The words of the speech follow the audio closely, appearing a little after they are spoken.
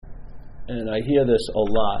and I hear this a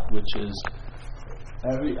lot, which is,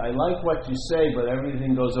 I like what you say, but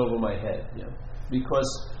everything goes over my head. Yeah?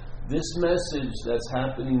 Because this message that's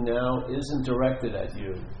happening now isn't directed at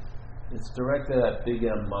you. It's directed at Big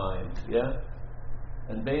M Mind. Yeah?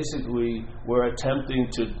 And basically, we're attempting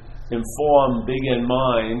to inform Big M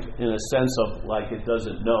Mind in a sense of like it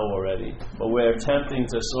doesn't know already, but we're attempting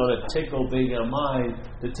to sort of tickle Big M Mind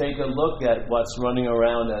to take a look at what's running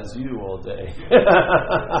around as you all day.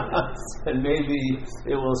 And maybe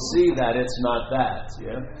it will see that it's not that.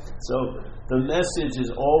 Yeah? So the message is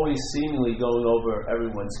always seemingly going over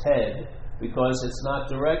everyone's head because it's not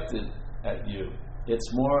directed at you.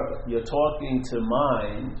 It's more, you're talking to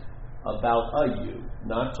mind about a you,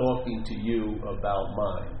 not talking to you about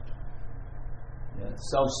mind. Yeah.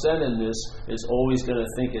 Self-centeredness is always going to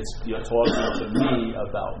think you're talking to me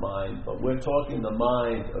about mind, but we're talking to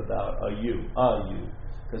mind about a you,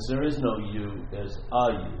 because there is no you, there's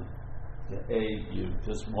a you, yeah, a you,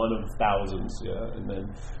 just one of thousands, yeah, and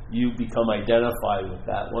then you become identified with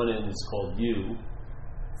that one, and it's called you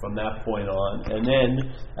from that point on, and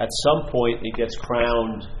then at some point it gets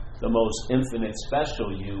crowned the most infinite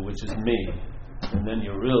special you, which is me, and then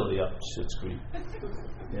you're really up shit's creek.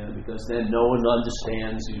 Yeah, because then no one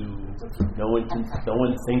understands you, no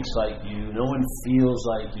one thinks like you, no one feels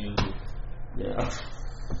like you. Yeah.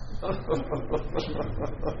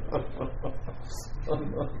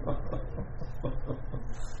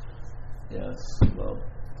 Yes. Well,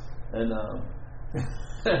 and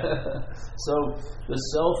so the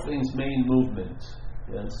selfing's main movement.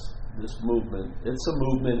 Yes. This movement, it's a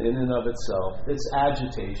movement in and of itself. It's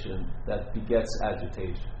agitation that begets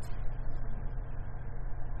agitation.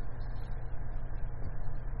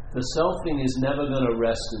 The selfing is never going to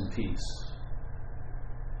rest in peace.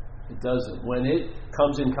 It doesn't. When it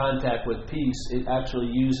comes in contact with peace, it actually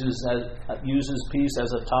uses peace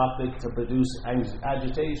as a topic to produce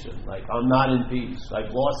agitation. Like, I'm not in peace.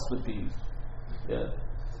 I've lost the peace. Yeah.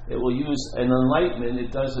 It will use an enlightenment.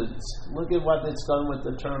 It doesn't. Look at what it's done with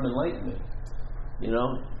the term enlightenment. You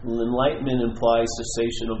know, enlightenment implies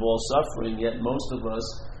cessation of all suffering. Yet most of us,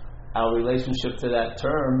 our relationship to that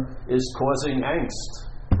term is causing angst.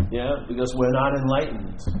 Yeah, because we're not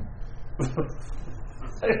enlightened.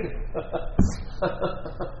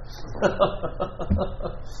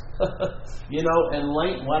 You know,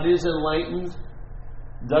 what is enlightened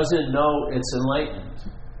doesn't know it's enlightened.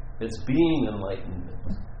 It's being enlightenment.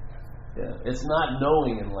 Yeah, it's not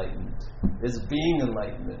knowing enlightenment. It's being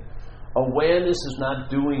enlightenment. Awareness is not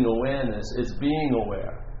doing awareness. It's being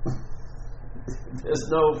aware. There's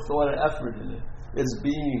no thought or effort in it. It's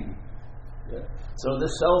being. Yeah. So the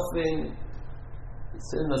selfing,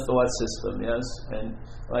 it's in the thought system, yes? And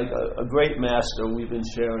like a great master, we've been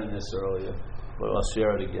sharing this earlier, but I'll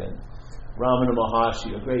share it again. Ramana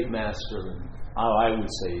Maharshi, a great master, and I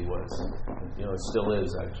would say he was, you know, it still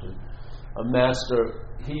is actually. A master,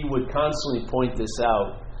 he would constantly point this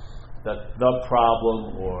out, that the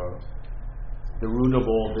problem or the root of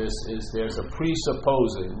all this is there's a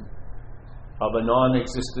presupposing of a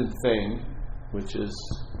non-existent thing, which is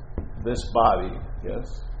this body,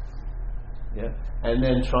 yes? Yeah. And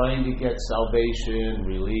then trying to get salvation,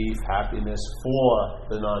 relief, happiness for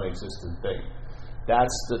the non-existent thing.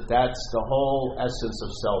 That's the whole essence of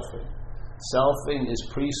selfing. Selfing is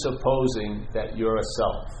presupposing that you're a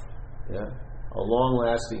self. Yeah? A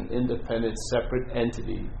long-lasting, independent, separate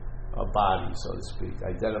entity, a body, so to speak,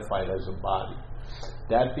 identified as a body.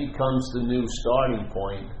 That becomes the new starting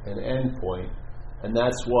point and end point, and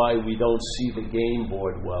that's why we don't see the game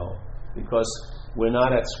board well, because we're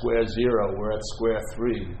not at square zero, we're at square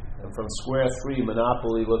three. And from square three,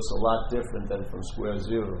 Monopoly looks a lot different than from square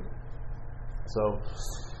zero. So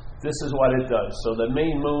this is what it does. So the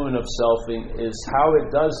main movement of selfing is how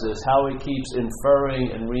it does this, how it keeps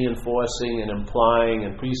inferring and reinforcing and implying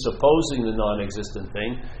and presupposing the non-existent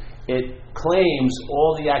thing. It claims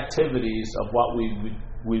all the activities of what we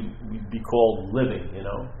would be called living, you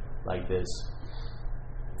know, like this.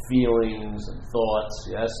 Feelings and thoughts,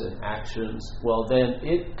 yes, and actions. Well, then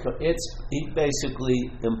it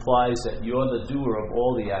basically implies that you're the doer of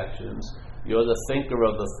all the actions, you're the thinker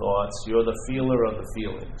of the thoughts, you're the feeler of the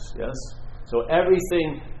feelings, yes? So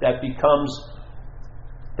everything that the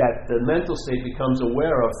mental state becomes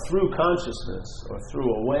aware of through consciousness or through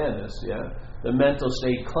awareness, yeah, the mental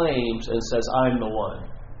state claims and says, I'm the one.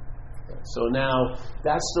 So now,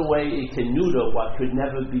 that's the way it can neuter what could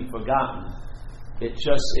never be forgotten. It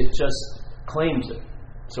just claims it.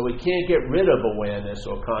 So it can't get rid of awareness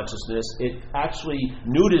or consciousness. It actually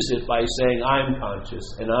neuters it by saying, I'm conscious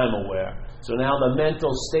and I'm aware. So now the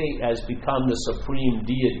mental state has become the supreme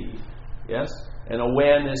deity. Yes? And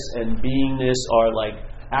awareness and beingness are like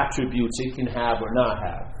attributes it can have or not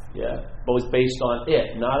have. Yeah, both based on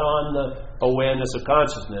it, not on the awareness of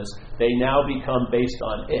consciousness. They now become based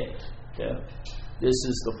on it. Yeah, this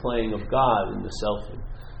is the playing of God in the selfing.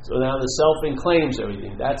 So now the selfing claims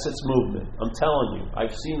everything. That's its movement. I'm telling you,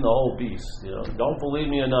 I've seen the whole beast. Don't believe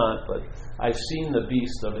me or not, but I've seen the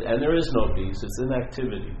beast of it, and there is no beast. It's an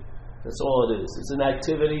activity. That's all it is. It's an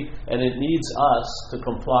activity, and it needs us to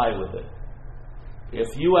comply with it. If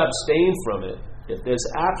you abstain from it, if there's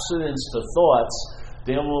abstinence to thoughts,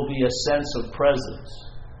 there will be a sense of presence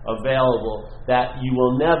available that you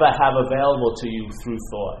will never have available to you through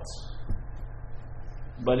thoughts.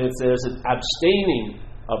 But if there's an abstaining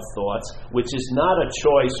of thoughts, which is not a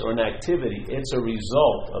choice or an activity, it's a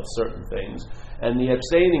result of certain things. And the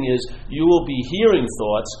abstaining is, you will be hearing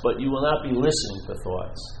thoughts, but you will not be listening to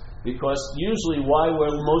thoughts. Because usually why we're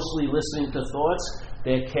mostly listening to thoughts,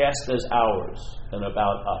 they're cast as ours and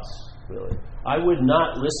about us, really. I would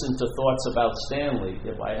not listen to thoughts about Stanley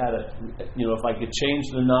if I had if I could change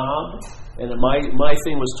the knob. And my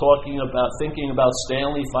thing was thinking about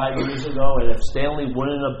Stanley 5 years ago, and if Stanley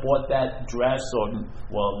wouldn't have bought that dress,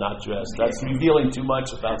 not dress, that's revealing too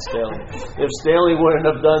much about Stanley. If Stanley wouldn't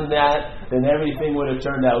have done that, then everything would have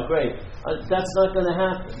turned out great. That's not going to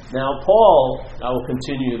happen. Now, Paul, I will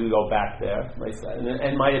continue to go back there,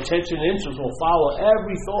 and my attention and interest will follow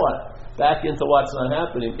every thought back into what's not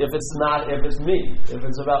happening. If it's me, if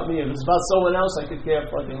it's about me, if it's about someone else, I could care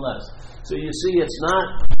fucking less. So you see, it's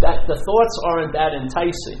not that the thoughts aren't that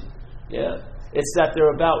enticing. Yeah, it's that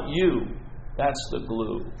they're about you. That's the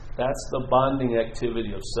glue. That's the bonding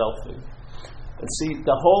activity of selfing. And see,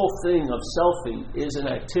 the whole thing of selfing is an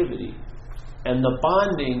activity, and the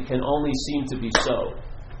bonding can only seem to be so.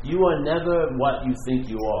 You are never what you think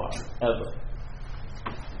you are, ever.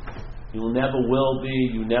 You never will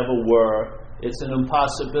be, you never were. It's an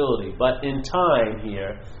impossibility. But in time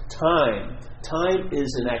here, time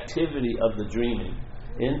is an activity of the dreaming.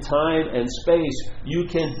 In time and space, you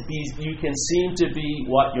can seem to be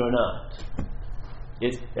what you're not.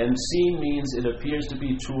 And seen means it appears to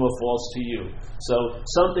be true or false to you. So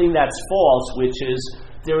something that's false, which is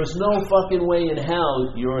there is no fucking way in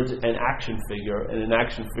hell you're an action figure and an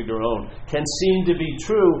action figure own, can seem to be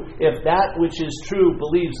true if that which is true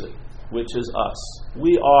believes it, which is us.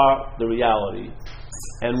 We are the reality,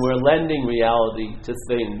 and we're lending reality to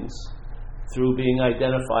things through being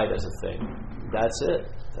identified as a thing. That's it.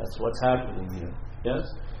 That's what's happening here. Yes?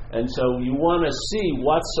 And so you want to see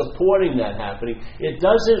what's supporting that happening. It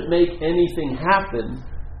doesn't make anything happen,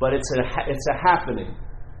 but it's a happening.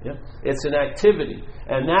 Yeah? It's an activity.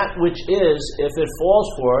 And that which is, if it falls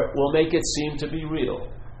for it, will make it seem to be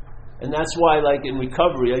real. And that's why, like in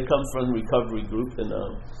recovery, I come from the recovery group, and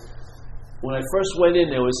when I first went in,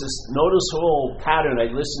 there was this noticeable pattern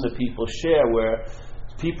I'd listen to people share where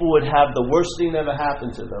people would have the worst thing that ever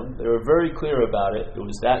happened to them. They were very clear about it. It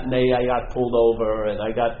was that day I got pulled over and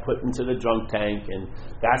I got put into the drunk tank, and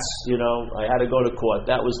that's, I had to go to court.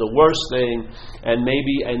 That was the worst thing. And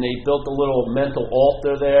they built a little mental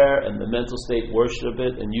altar there, and the mental state worshipped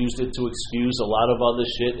it and used it to excuse a lot of other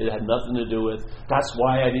shit it had nothing to do with. That's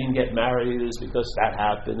why I didn't get married, is because that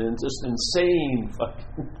happened. And just insane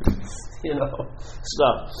fucking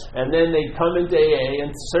stuff. And then they come into AA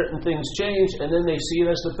and certain things change, and then they see it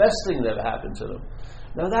as the best thing that happened to them.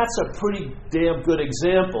 Now that's a pretty damn good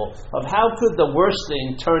example of how could the worst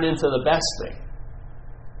thing turn into the best thing.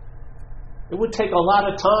 It would take a lot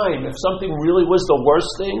of time if something really was the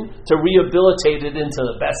worst thing to rehabilitate it into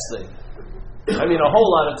the best thing. A whole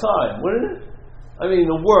lot of time, wouldn't it?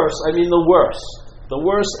 The worst. The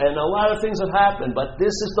worst, and a lot of things have happened, but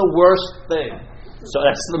this is the worst thing. So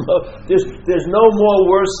that's there's no more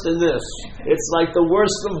worse than this. It's like the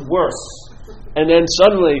worst of worse. And then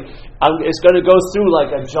suddenly, it's going to go through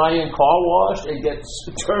like a giant car wash and get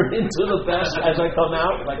turned into the best as I come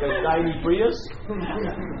out, like a shiny Prius.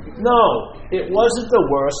 No, it wasn't the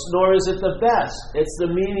worst, nor is it the best. It's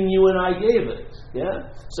the meaning you and I gave it. Yeah.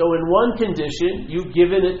 So in one condition, you've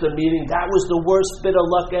given it the meaning that was the worst bit of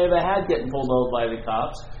luck I ever had getting pulled over by the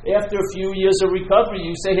cops. After a few years of recovery,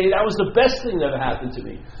 you say, hey, that was the best thing that ever happened to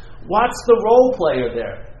me. What's the role player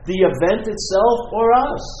there? The event itself or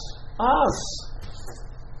us? Us.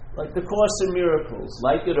 Like the Course in Miracles,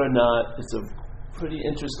 like it or not, it's a pretty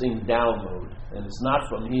interesting download. And it's not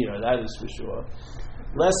from here, that is for sure.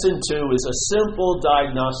 Lesson 2 is a simple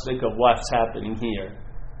diagnostic of what's happening here,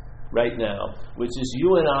 right now, which is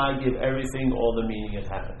you and I give everything all the meaning it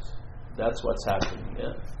has. That's what's happening,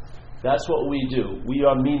 yeah? That's what we do. We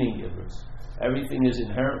are meaning givers. Everything is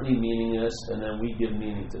inherently meaningless, and then we give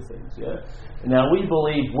meaning to things, yeah? Now we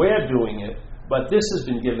believe we're doing it, But this has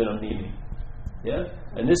been given a meaning. Yeah?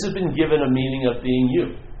 And this has been given a meaning of being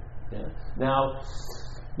you. Yeah?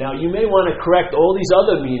 Now you may want to correct all these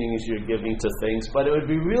other meanings you're giving to things, but it would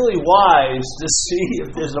be really wise to see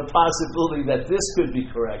if there's a possibility that this could be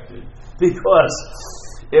corrected. Because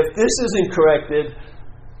if this isn't corrected,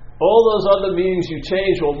 all those other meanings you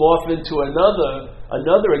change will morph into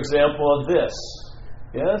another example of this.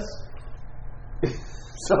 Yes?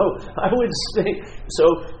 So I would think,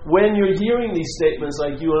 when you're hearing these statements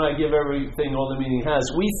like you and I give everything all the meaning has,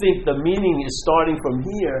 we think the meaning is starting from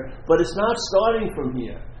here, but it's not starting from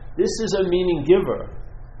here. This is a meaning giver.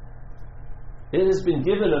 It has been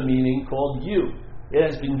given a meaning called you. It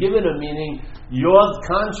has been given a meaning, you're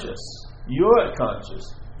conscious. You're conscious.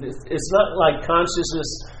 It's not like consciousness,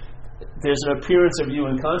 there's an appearance of you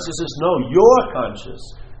in consciousness. No, you're conscious.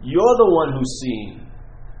 You're the one who's seeing.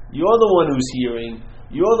 You're the one who's hearing.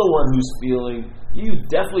 You're the one who's feeling. You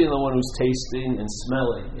definitely are the one who's tasting and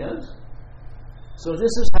smelling. Yes? So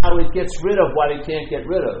this is how it gets rid of what it can't get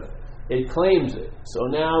rid of. It claims it.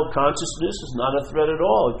 So now consciousness is not a threat at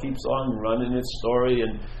all. It keeps on running its story,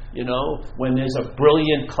 and when there's a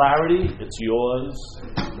brilliant clarity, it's yours.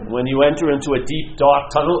 When you enter into a deep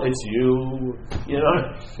dark tunnel, it's you. You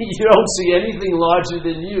don't see anything larger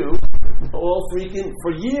than you all freaking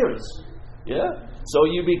for years. Yeah? So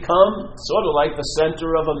you become sort of like the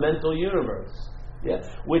center of a mental universe. Yeah,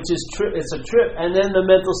 which is it's a trip, and then the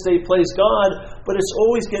mental state plays God, but it's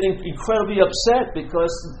always getting incredibly upset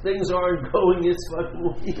because things aren't going its fucking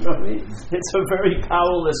way. You know what I mean? It's a very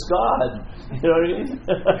powerless God. You know what I mean?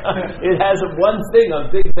 It has one thing, a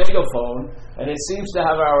big megaphone, and it seems to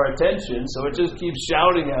have our attention, so it just keeps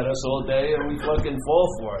shouting at us all day, and we fucking fall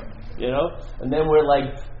for it. And then we're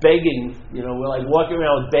like begging, we're like walking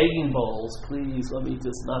around with begging bowls. Please, let me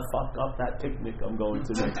just not fuck up that picnic I'm going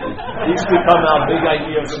to next week. These become our big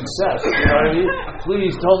idea of success. You know what I mean?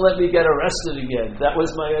 Please don't let me get arrested again. That was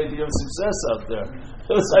my idea of success out there.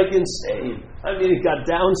 It was like insane. I mean, it got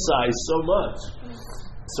downsized so much.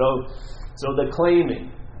 So the claiming,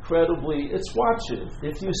 incredibly, it's watching.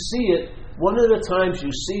 If you see it, one of the times you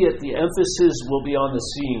see it, the emphasis will be on the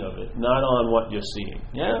seeing of it, not on what you're seeing.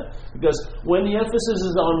 Yeah? Because when the emphasis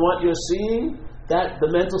is on what you're seeing, that the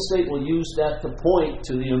mental state will use that to point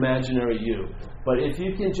to the imaginary you. But if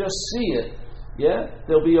you can just see it,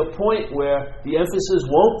 there'll be a point where the emphasis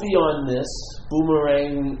won't be on this,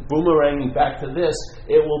 boomeranging back to this.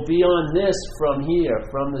 It will be on this from here,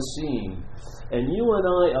 from the seeing. And you and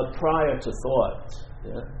I are prior to thought.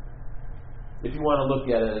 Yeah? If you want to look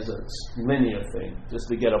at it as a linear thing, just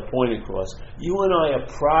to get a point across, you and I are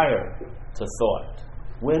prior to thought.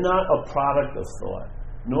 We're not a product of thought,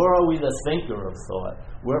 nor are we the thinker of thought.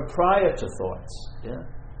 We're prior to thoughts. Yeah?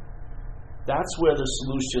 That's where the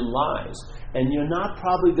solution lies. And you're not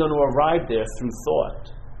probably going to arrive there through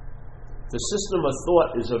thought. The system of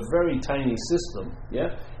thought is a very tiny system.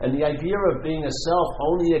 Yeah? And the idea of being a self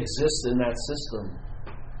only exists in that system.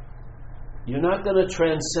 You're not going to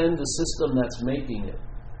transcend the system that's making it.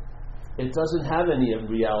 It doesn't have any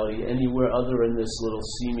reality anywhere other in this little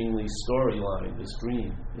seemingly storyline, this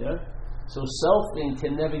dream. Yeah? So selfing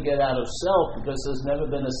can never get out of self because there's never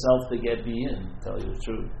been a self to get me in, to tell you the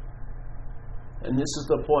truth. And this is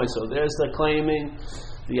the point. So there's the claiming.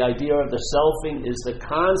 The idea of the selfing is the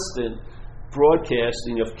constant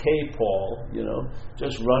broadcasting of K-Paul,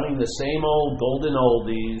 just running the same old golden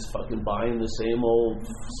oldies, fucking buying the same old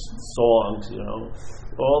songs,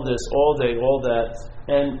 all this, all day, all that.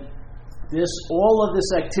 And all of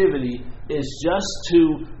this activity is just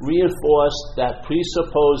to reinforce that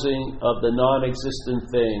presupposing of the non-existent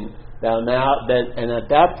thing. And at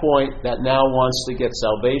that point, that now wants to get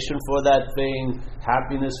salvation for that thing,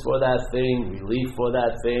 happiness for that thing, relief for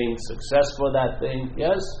that thing, success for that thing.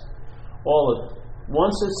 Yes? All of it.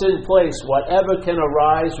 Once it's in place, whatever can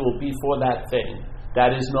arise will be for that thing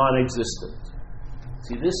that is non-existent.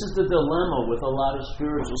 See, this is the dilemma with a lot of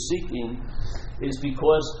spiritual seeking, is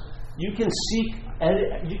because you can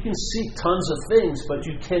seek tons of things, but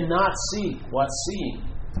you cannot see what's seeing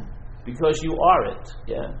because you are it.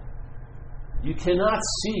 Yeah, you cannot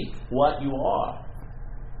seek what you are.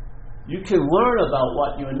 You can learn about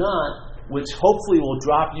what you're not, which hopefully will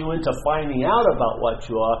drop you into finding out about what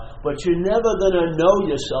you are, but you're never going to know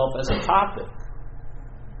yourself as a topic.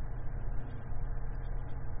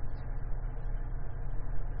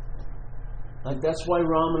 Like that's why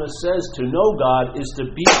Ramana says to know God is to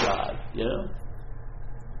be God,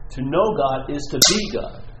 To know God is to be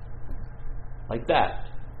God. Like that.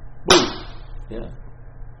 Boom. Yeah.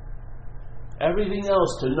 Everything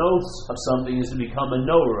else, to know of something, is to become a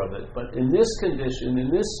knower of it. But in this condition,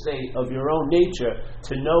 in this state of your own nature,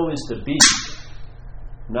 to know is to be.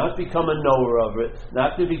 Not become a knower of it,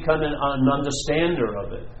 not to become an understander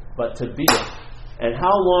of it, but to be it. And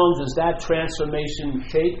how long does that transformation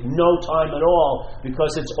take? No time at all,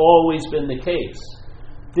 because it's always been the case.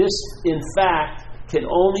 This, in fact, can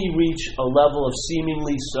only reach a level of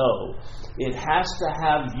seemingly so. It has to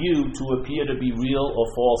have you to appear to be real or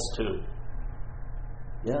false too.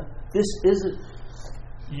 Yeah? This isn't...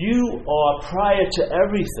 You are prior to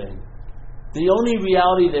everything. The only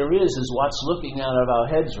reality there is what's looking out of our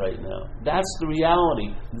heads right now. That's the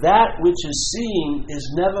reality. That which is seeing is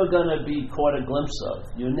never going to be caught a glimpse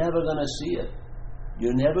of. You're never going to see it.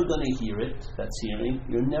 You're never going to hear it, that's hearing.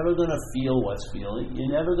 You're never going to feel what's feeling.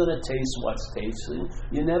 You're never going to taste what's tasting.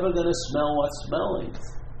 You're never going to smell what's smelling.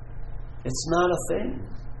 It's not a thing.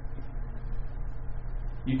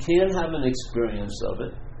 You can't have an experience of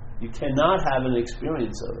it. You cannot have an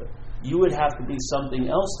experience of it. You would have to be something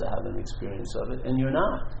else to have an experience of it, and you're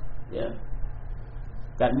not. Yeah?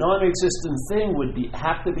 That non-existent thing would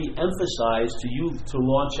have to be emphasized to you to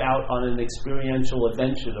launch out on an experiential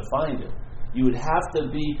adventure to find it. You would have to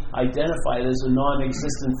be identified as a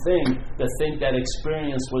non-existent thing to think that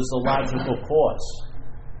experience was the logical course.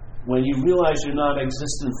 When you realize you're not an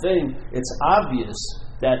non-existent thing, it's obvious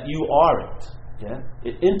that you are it. Yeah?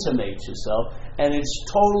 It intimates yourself, and it's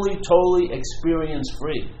totally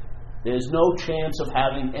experience-free. There's no chance of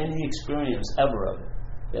having any experience ever of it.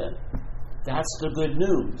 Yeah? That's the good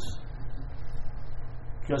news.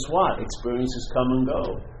 Because what? Experiences come and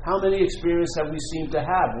go. How many experiences have we seemed to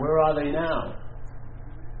have? Where are they now?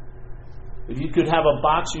 If you could have a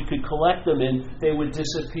box you could collect them in, they would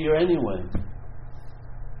disappear anyway.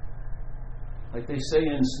 Like they say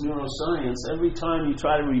in neuroscience, every time you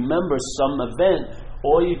try to remember some event,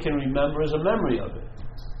 all you can remember is a memory of it.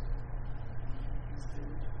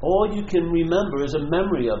 All you can remember is a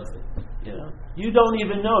memory of it. You know, you don't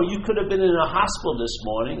even know. You could have been in a hospital this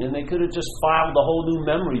morning, and they could have just filed a whole new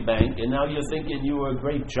memory bank, and now you're thinking you were a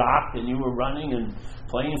great jock, and you were running and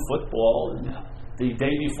playing football, and the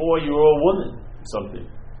day before you were a woman, something.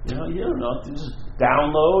 You don't know. You just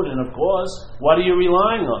download, and of course, what are you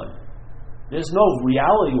relying on? There's no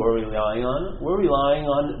reality we're relying on. We're relying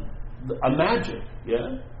on a magic,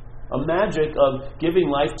 yeah? A magic of giving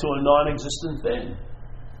life to a non-existent thing.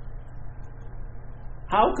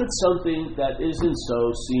 How could something that isn't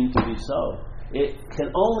so seem to be so? It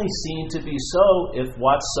can only seem to be so if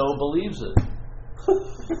what's so believes it.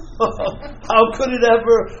 How could it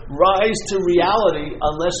ever rise to reality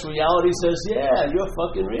unless reality says, yeah, you're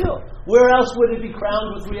fucking real? Where else would it be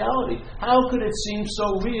crowned with reality? How could it seem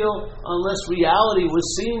so real unless reality was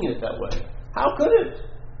seeing it that way? How could it?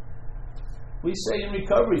 We say in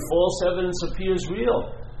recovery, false evidence appears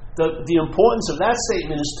real. The importance of that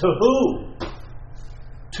statement is to who?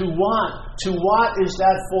 To what? To what is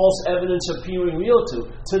that false evidence appearing real to?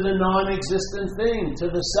 To the non-existent thing, to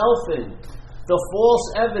the self-thing. The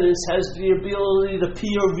false evidence has the ability to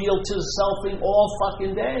appear real to the self-thing all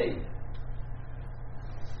fucking day.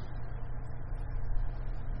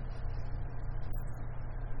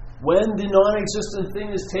 When the non-existent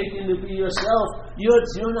thing is taken to be yourself,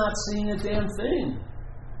 you're not seeing a damn thing.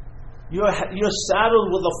 You're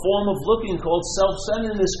saddled with a form of looking called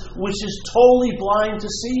self-centeredness, which is totally blind to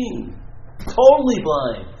seeing. Totally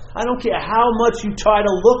blind. I don't care how much you try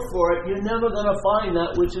to look for it, you're never going to find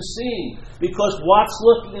that which is seen. Because what's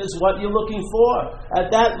looking is what you're looking for.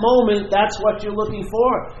 At that moment, that's what you're looking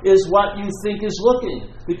for, is what you think is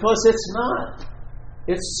looking. Because it's not.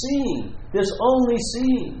 It's seeing. There's only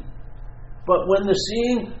seeing. But when the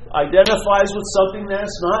seeing identifies with something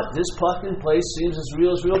that's not, this fucking place seems as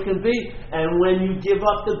real can be. And when you give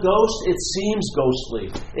up the ghost, it seems ghostly.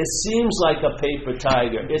 It seems like a paper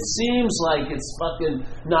tiger. It seems like it's fucking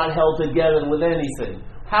not held together with anything.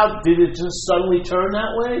 How did it just suddenly turn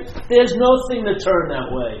that way? There's no thing to turn that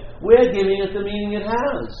way. We're giving it the meaning it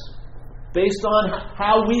has. Based on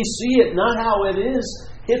how we see it, not how it is.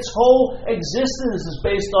 Its whole existence is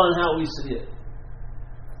based on how we see it.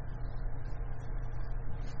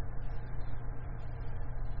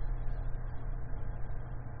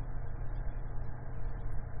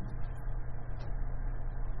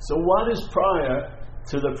 So what is prior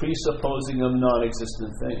to the presupposing of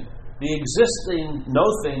non-existent thing? The existing no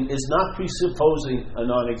thing is not presupposing a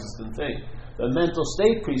non-existent thing. The mental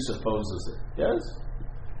state presupposes it, yes?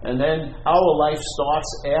 And then our life starts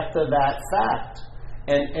after that fact.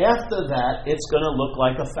 And after that, it's going to look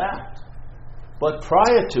like a fact. But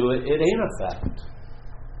prior to it, it ain't a fact.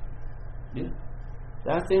 Yeah.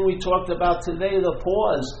 That thing we talked about today, the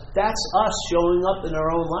pause, that's us showing up in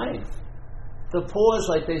our own life. The pause,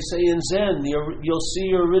 like they say in Zen, you'll see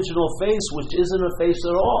your original face, which isn't a face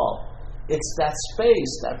at all. It's that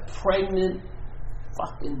space, that pregnant,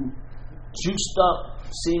 fucking juiced up,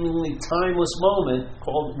 seemingly timeless moment,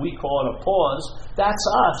 we call it a pause. That's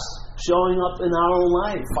us showing up in our own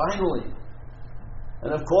life, finally.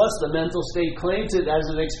 And of course, the mental state claims it as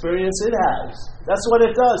an experience it has. That's what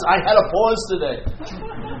it does. I had a pause today.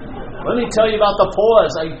 Let me tell you about the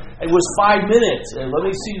pause. It was 5 minutes. And let me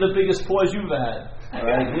see the biggest pause you've had. All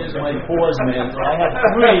right, here's my pause, man. I had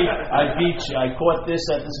 3. I beat you. I caught this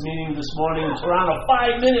at this meeting this morning. It's around a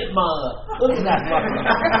 5-minute mother. Look at that fucking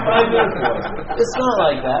 5-minute pause. It's not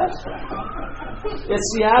like that. It's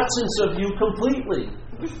the absence of you completely.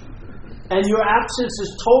 And your absence is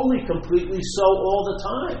totally, completely so all the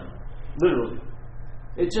time. Literally.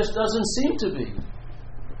 It just doesn't seem to be.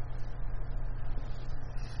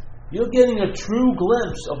 You're getting a true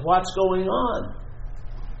glimpse of what's going on.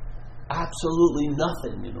 Absolutely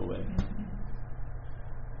nothing, in a way.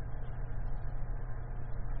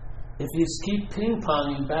 If you keep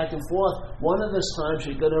ping-ponging back and forth, one of those times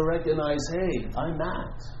you're going to recognize, hey, I'm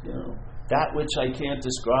that. That which I can't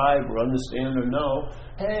describe or understand or know.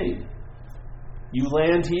 Hey, you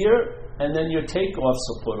land here, and then your takeoffs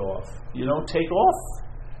are put off. You don't take off.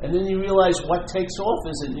 And then you realize what takes off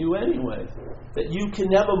isn't you anyway. That you can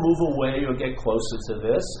never move away or get closer to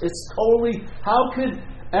this. It's totally, how could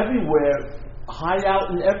everywhere hide out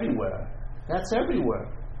in everywhere? That's everywhere.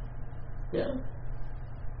 Yeah.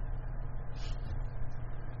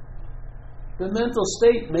 The mental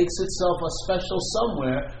state makes itself a special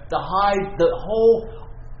somewhere to hide the whole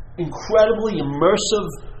incredibly immersive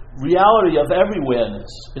reality of everywhereness.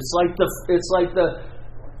 It's like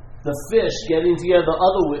the fish getting together, the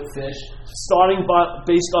other fish, starting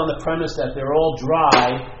based on the premise that they're all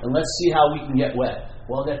dry, and let's see how we can get wet.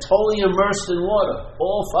 Well, they're totally immersed in water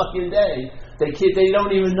all fucking day. They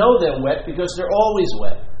don't even know they're wet because they're always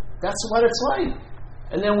wet. That's what it's like.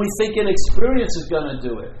 And then we think an experience is going to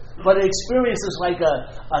do it. But an experience is like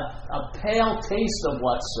a pale taste of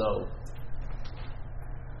what's so.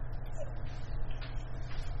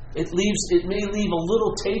 It may leave a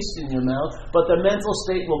little taste in your mouth, but the mental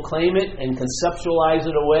state will claim it and conceptualize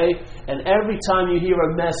it away. And every time you hear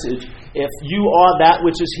a message, if you are that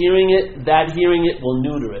which is hearing it, that hearing it will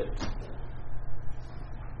neuter it.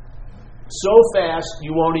 So fast,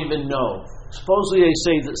 you won't even know. Supposedly they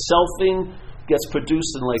say that selfing gets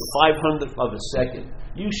produced in like 500th of a second.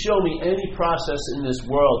 You show me any process in this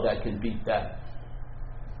world that can beat that.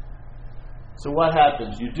 So what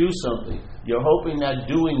happens? You do something. You're hoping that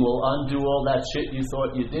doing will undo all that shit you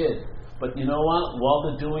thought you did. But you know what?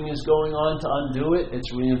 While the doing is going on to undo it,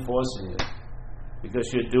 it's reinforcing it. Because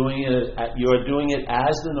you're doing it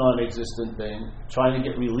as the non-existent thing, trying to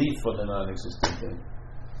get relief for the non-existent thing.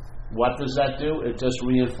 What does that do? It just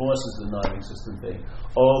reinforces the non-existent thing.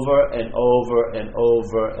 Over and over and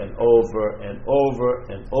over and over and over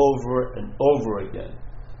and over and over again.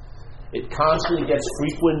 It constantly gets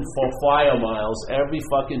frequent for flyer miles every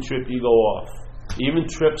fucking trip you go off. Even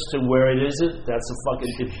trips to where it isn't, that's a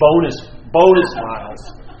fucking bonus miles.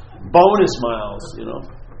 Bonus miles,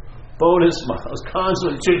 Bonus miles.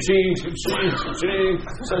 Constantly, cha-ching, cha-ching, cha-ching.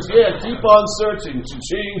 Says, yeah, keep on searching.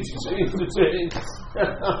 Cha-ching, cha-ching, cha-ching.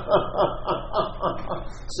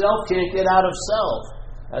 Self can't get out of self.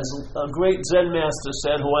 As a great Zen master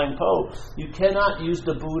said, Huang Po, you cannot use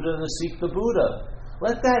the Buddha to seek the Buddha.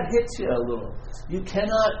 Let that hit you a little. You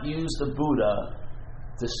cannot use the Buddha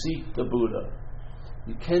to seek the Buddha.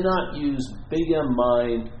 You cannot use Big M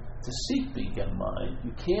mind to seek Big M mind.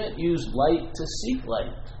 You can't use light to seek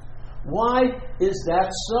light. Why is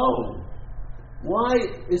that so? Why?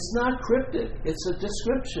 It's not cryptic. It's a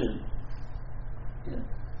description. Yeah.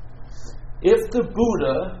 If the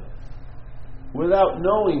Buddha, without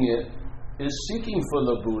knowing it, is seeking for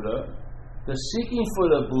the Buddha, the seeking for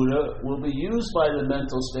the Buddha will be used by the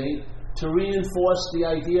mental state to reinforce the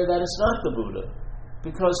idea that it's not the Buddha.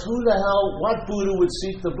 Because what Buddha would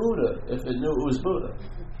seek the Buddha if it knew it was Buddha?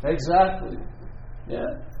 Exactly. Yeah.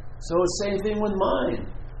 So it's the same thing with mind.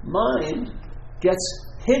 Mind gets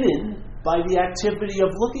hidden by the activity of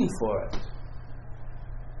looking for it.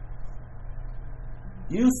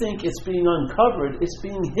 You think it's being uncovered, it's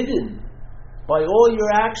being hidden by all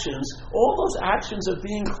your actions. All those actions are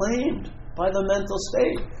being claimed by the mental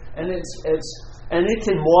state, and it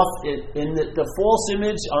can morph it in the false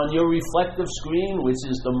image on your reflective screen, which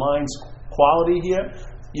is the mind's quality here.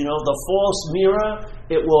 The false mirror,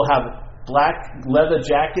 it will have black leather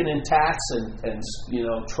jacket and tats and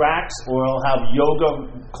tracks, or it'll have yoga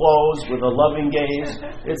clothes with a loving gaze.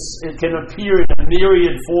 It can appear in a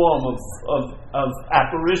myriad form of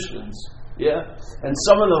apparitions. Yeah, and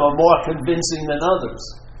some of them are more convincing than others.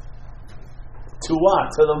 To what?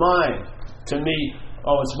 To the mind. To me,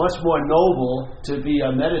 it's much more noble to be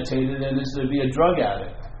a meditator than it is to be a drug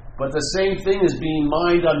addict. But the same thing is being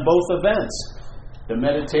mined on both events. The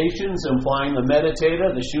meditation's implying the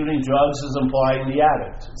meditator, the shooting drugs is implying the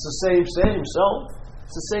addict. It's the same self.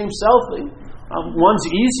 It's the same self thing. One's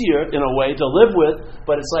easier in a way to live with,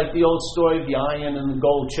 but it's like the old story of the iron and the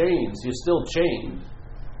gold chains. You're still chained.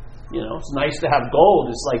 It's nice to have gold.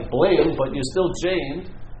 It's like bling, but you're still chained.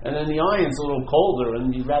 And then the iron's a little colder,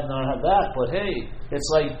 and you'd rather not have that. But hey, it's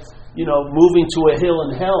like, moving to a hill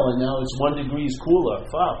in hell, and now it's 1 degree cooler.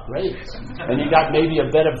 Fuck, great. And you got maybe a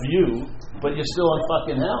better view, but you're still in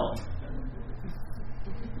fucking hell.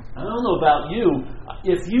 I don't know about you.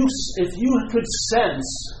 If you could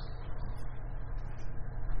sense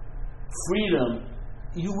freedom,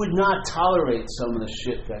 you would not tolerate some of the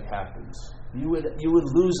shit that happens. You would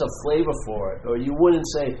lose a flavor for it, or you wouldn't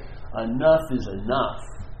say, enough is enough.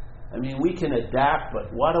 I mean, we can adapt,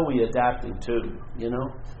 but what are we adapting to,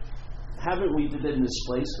 Haven't we been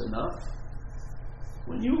displaced enough?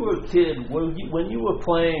 When you were a kid, when you were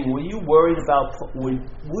playing, were you worried about,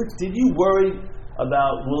 did you worry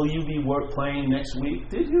about will you be playing next week?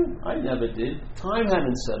 Did you? I never did. Time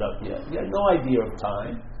hadn't set up yet. You had no idea of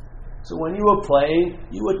time. So when you were playing,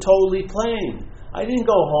 you were totally playing. I didn't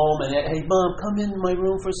go home and, hey, Mom, come in my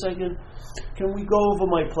room for a second. Can we go over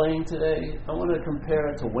my playing today? I want to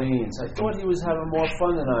compare it to Wayne's. I thought he was having more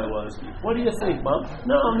fun than I was. What do you think, Mom?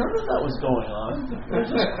 No, none of that was going on. I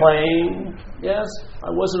was just playing. Yes,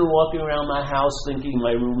 I wasn't walking around my house thinking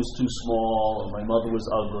my room was too small or my mother was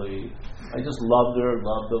ugly. I just loved her.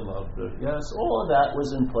 Yes, all of that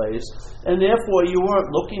was in place. And therefore, you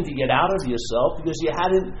weren't looking to get out of yourself because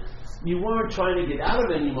you weren't trying to get out of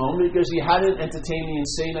any moment because you hadn't entertained the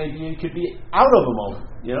insane idea you could be out of a moment,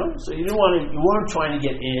 So you weren't trying to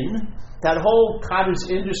get in. That whole cottage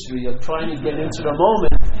industry of trying to get into the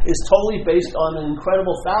moment is totally based on an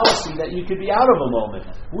incredible fallacy that you could be out of a moment.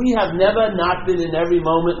 We have never not been in every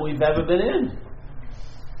moment we've ever been in.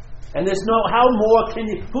 And there's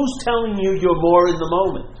who's telling you you're more in the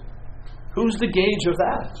moment? Who's the gauge of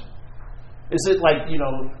that? Is it like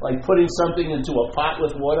putting something into a pot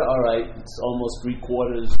with water? All right, it's almost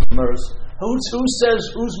 3/4 immersed. Who says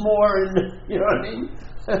who's more in? You know what I mean?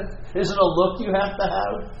 Is it a look you have to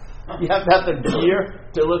have? You have to have the gear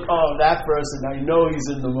to look. Oh, that person! I know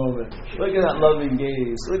he's in the moment. Look at that loving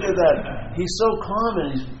gaze. Look at that. He's so calm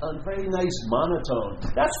and he's a very nice monotone.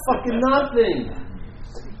 That's fucking nothing.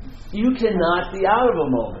 You cannot be out of a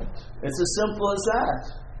moment. It's as simple as that.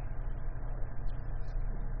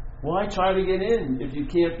 Why try to get in if you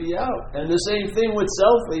can't be out? And the same thing with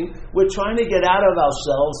selfing. We're trying to get out of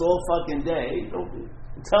ourselves all fucking day.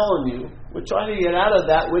 I'm telling you. We're trying to get out of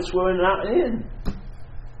that which we're not in.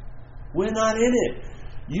 We're not in it.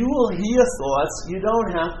 You will hear thoughts. You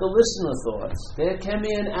don't have to listen to thoughts. There can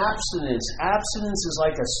be an abstinence. Abstinence is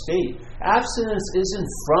like a state. Abstinence isn't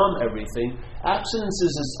from everything. Abstinence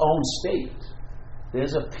is its own state.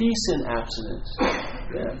 There's a peace in abstinence.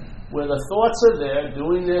 Yeah. Where the thoughts are there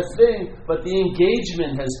doing their thing, but the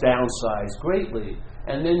engagement has downsized greatly.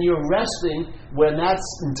 And then you're resting when that's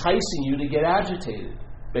enticing you to get agitated,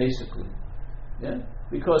 basically. Yeah?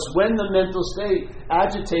 Because when the mental state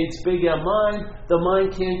agitates bigger mind, the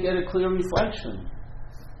mind can't get a clear reflection.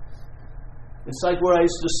 It's like where I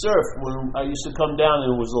used to surf. When I used to come down,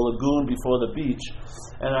 and there was a lagoon before the beach,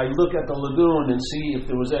 and I look at the lagoon and see if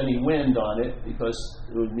there was any wind on it, because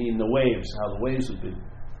it would mean the waves, how the waves would be,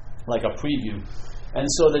 like a preview. And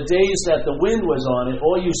so the days that the wind was on it,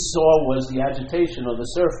 all you saw was the agitation of the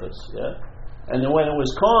surface. Yeah? And then when it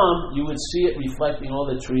was calm, you would see it reflecting all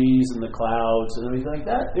the trees and the clouds and everything like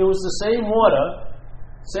that. It was the same water.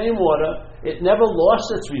 It never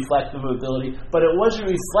lost its reflective ability, but it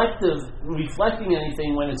wasn't reflecting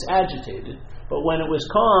anything when it's agitated. But when it was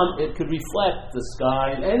calm, it could reflect the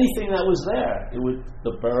sky and anything that was there.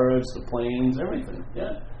 The birds, the planes, everything.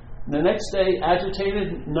 Yeah. The next day,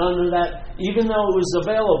 agitated, none of that. Even though it was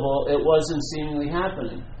available, it wasn't seemingly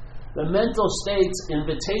happening. The mental state's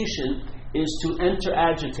invitation is to enter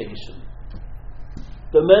agitation.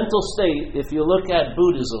 The mental state, if you look at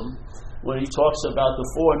Buddhism, when he talks about the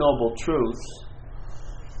Four Noble Truths,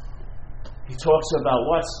 he talks about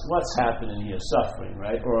what's happening here, suffering,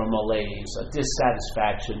 right? Or a malaise, a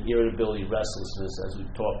dissatisfaction, irritability, restlessness, as we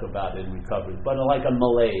talk about in recovery. But like a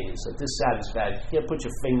malaise, a dissatisfaction. You can't put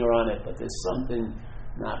your finger on it, but there's something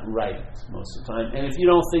not right most of the time. And if you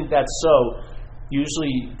don't think that's so,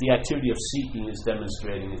 usually the activity of seeking is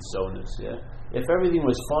demonstrating its so-ness, yeah? If everything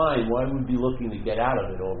was fine, why would we be looking to get out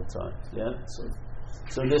of it all the time, yeah?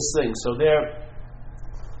 So this thing, so there...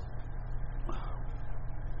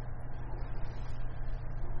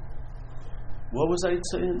 What was I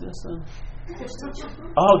saying just then?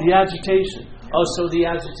 Oh, the agitation. Oh, so the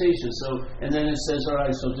agitation. So, and then it says, all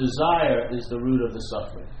right, so desire is the root of the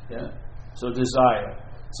suffering. Yeah? So desire.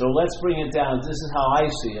 So let's bring it down. This is how I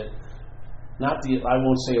see it. Not the, I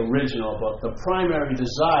won't say original, but the primary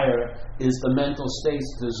desire is the mental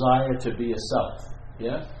state's desire to be a self.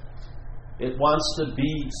 Yeah? It wants to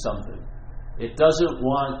be something. It doesn't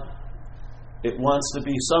want, it wants to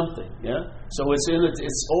be something. Yeah? So it's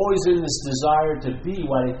always in this desire to be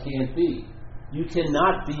what it can't be. You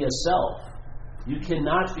cannot be a self. You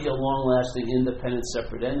cannot be a long-lasting, independent,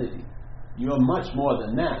 separate entity. You are much more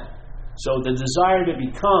than that. So the desire to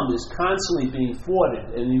become is constantly being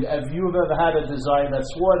thwarted. And if you've ever had a desire that's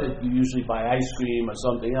thwarted, you usually buy ice cream or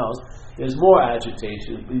something else, there's more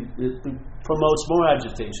agitation. It promotes more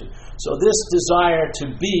agitation. So this desire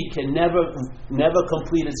to be can never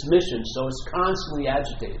complete its mission, so it's constantly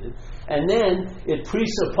agitated. And then it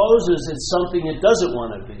presupposes it's something it doesn't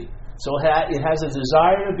want to be. So it has a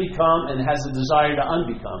desire to become and it has a desire to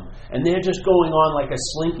unbecome. And they're just going on like a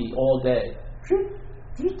slinky all day.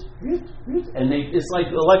 And it's like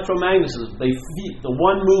electromagnetism. They feed, the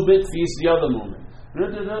one movement feeds the other movement.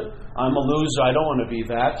 I'm a loser, I don't want to be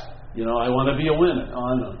that. I want to be a winner.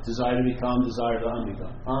 Oh no. Desire to become, desire to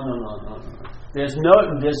unbecome. Oh no. There's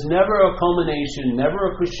never a culmination, never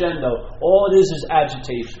a crescendo. All it is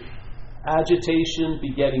agitation. Agitation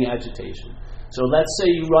begetting agitation. So let's say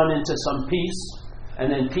you run into some peace, and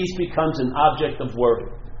then peace becomes an object of worry.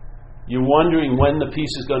 You're wondering when the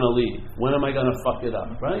peace is going to leave. When am I going to fuck it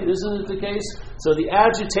up? Right? Isn't it the case? So the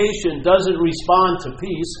agitation doesn't respond to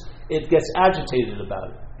peace. It gets agitated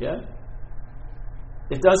about it. Yeah?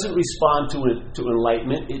 It doesn't respond to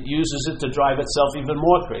enlightenment. It uses it to drive itself even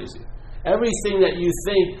more crazy. Everything that you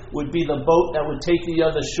think would be the boat that would take the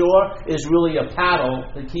other shore is really a paddle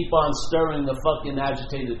to keep on stirring the fucking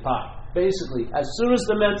agitated pot. Basically, as soon as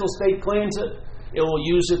the mental state claims it, it will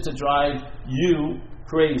use it to drive you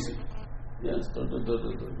crazy. Yes?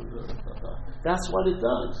 That's what it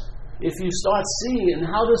does. If you start seeing it, and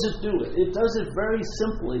how does it do it? It does it very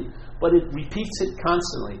simply, but it repeats it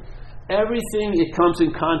constantly. Everything it comes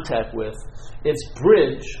in contact with, its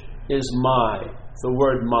bridge is my, the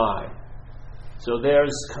word my. So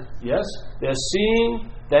there's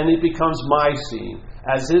seeing, then it becomes my seeing.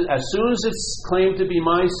 As soon as it's claimed to be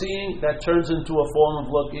my seeing, that turns into a form of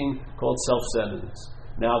looking called self-centeredness.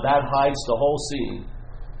 Now that hides the whole seeing.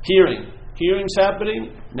 Hearing's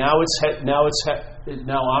happening. Now I'm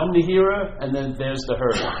the hearer, and then there's the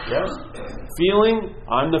hearer. Yes. Feeling,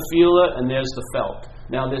 I'm the feeler, and there's the felt.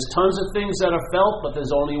 Now there's tons of things that are felt, but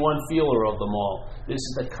there's only one feeler of them all. This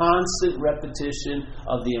is the constant repetition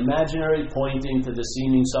of the imaginary pointing to the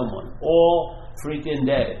seeming someone all freaking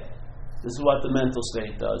day. This is what the mental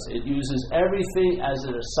state does. It uses everything as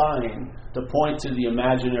a sign to point to the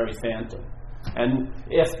imaginary phantom. And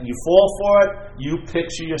if you fall for it, you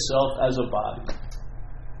picture yourself as a body.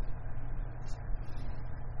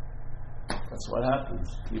 That's what happens.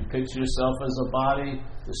 You picture yourself as a body.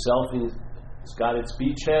 The self has got its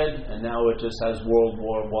beachhead, and now it just has World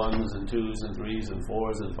War I's and twos and threes and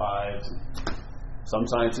fours and fives.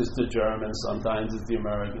 Sometimes it's the Germans, sometimes it's the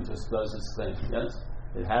American. Just does its thing. Yes.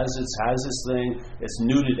 It has its thing. It's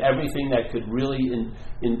neutered everything that could really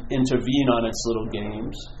intervene on its little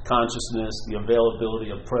games. Consciousness, the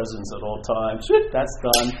availability of presence at all times. That's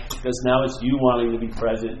done. Because now it's you wanting to be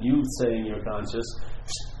present, you saying you're conscious.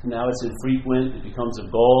 Now it's infrequent. It becomes a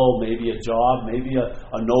goal, maybe a job, maybe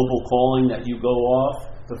a noble calling that you go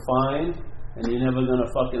off to find. And you're never going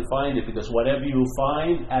to fucking find it, because whatever you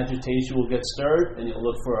find, agitation will get stirred, and you'll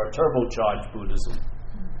look for a turbocharged Buddhism.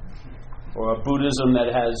 Or a Buddhism that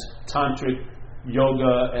has tantric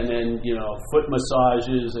yoga and then, foot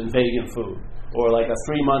massages and vegan food. Or like a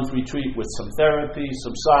 3-month retreat with some therapy,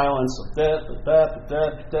 some silence, some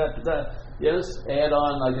yes? Add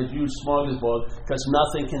on like a huge smorgasbord, because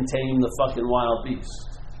nothing can tame the fucking wild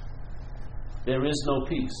beast. There is no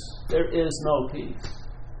peace. There is no peace.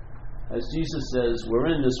 As Jesus says, we're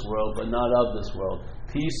in this world, but not of this world.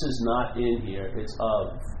 Peace is not in here, it's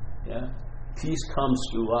of. Yeah? Peace comes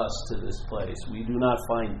through us to this place. We do not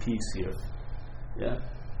find peace here. Yeah?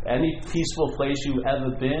 Any peaceful place you've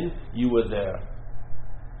ever been, you were there.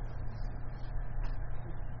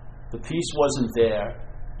 The peace wasn't there.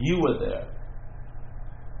 You were there.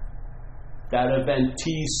 That event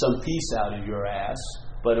teased some peace out of your ass,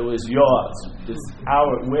 but it was yours. It's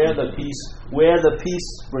we're the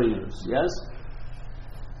peace bringers. Yes?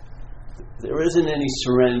 There isn't any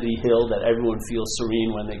Serenity Hill that everyone feels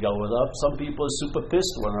serene when they go up. Some people are super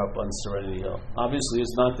pissed when they're up on Serenity Hill. Obviously,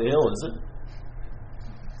 it's not the hill, is it?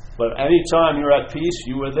 But any time you're at peace,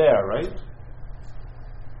 you were there, right?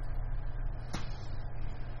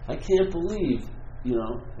 I can't believe,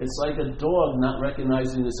 it's like a dog not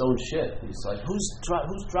recognizing its own shit. He's like, who's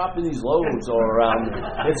dropping these loads all around me?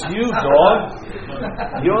 It's you, dog.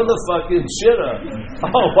 You're the fucking shitter.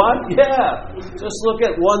 Oh, what? Yeah. Just look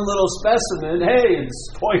at one little specimen. Hey,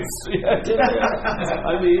 it's points.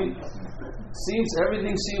 I mean,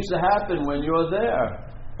 everything seems to happen when you're there.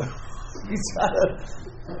 He's gotta,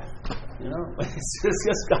 it's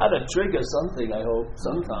just gotta trigger something, I hope,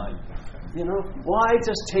 sometime. Why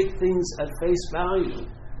just take things at face value?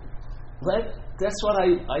 That's what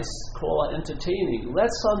I call entertaining. Let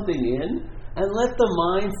something in and let the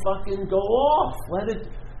mind fucking go off.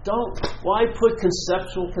 Why put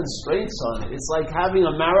conceptual constraints on it? It's like having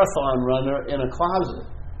a marathon runner in a closet.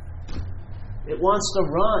 It wants to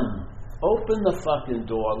run. Open the fucking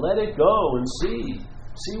door. Let it go and see.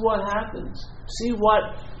 See what happens. See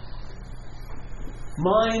what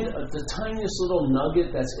mind, the tiniest little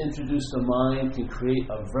nugget that's introduced to mind can create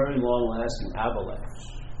a very long-lasting avalanche.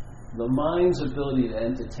 The mind's ability to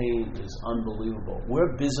entertain is unbelievable.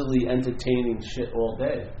 We're busily entertaining shit all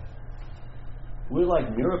day. We're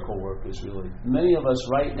like miracle workers, really. Many of us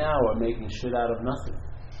right now are making shit out of nothing.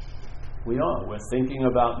 We are. We're thinking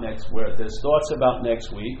about there's thoughts about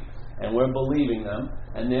next week, and we're believing them,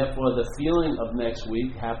 and therefore the feeling of next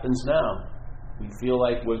week happens now. We feel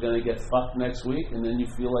like we're going to get fucked next week, and then you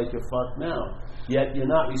feel like you're fucked now. Yet you're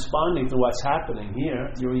not responding to what's happening here.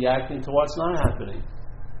 You're reacting to what's not happening.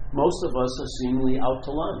 Most of us are seemingly out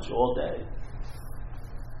to lunch all day.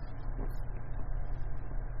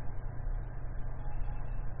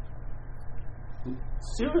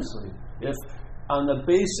 Seriously. If on the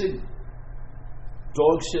basic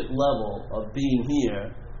dog shit level of being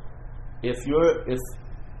here,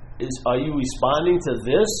 are you responding to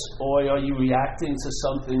this, or are you reacting to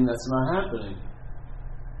something that's not happening?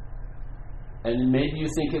 And maybe you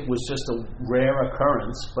think it was just a rare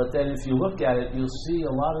occurrence, but then if you look at it, you'll see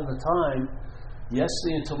a lot of the time,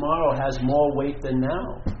 yesterday and tomorrow has more weight than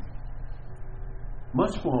now.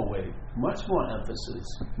 Much more weight, much more emphasis,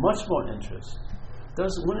 much more interest.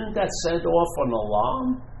 Wouldn't that set off an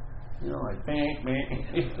alarm? Like bang, bang.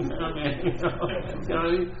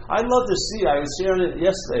 I'd love to see. I was sharing it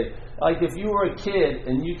yesterday. Like if you were a kid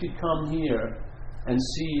and you could come here and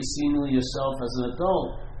see seemingly yourself as an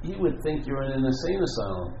adult, you would think you're in an insane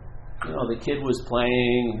asylum. The kid was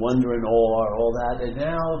playing, wonder and awe, all that, and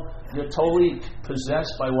now you're totally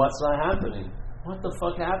possessed by what's not happening. What the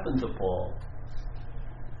fuck happened to Paul?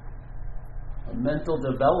 A mental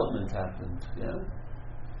development happened. Yeah.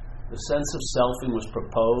 The sense of selfing was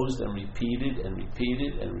proposed and repeated and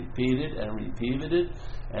repeated and repeated and repeated,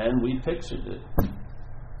 and we pictured it.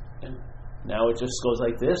 And now it just goes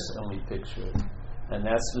like this, and we picture it. And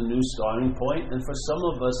that's the new starting point, and for some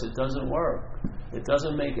of us it doesn't work. It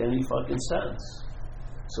doesn't make any fucking sense.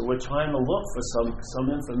 So we're trying to look for some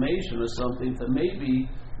information or something to maybe,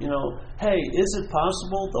 hey, is it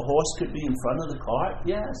possible the horse could be in front of the cart?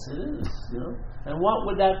 Yes, it is, And what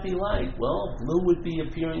would that be like? Well, blue would be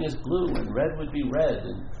appearing as blue, and red would be red,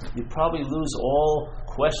 and you'd probably lose all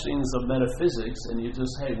questions of metaphysics, and you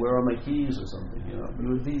just, hey, where are my keys or something?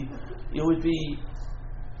 It would be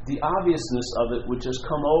the obviousness of it would just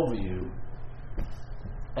come over you,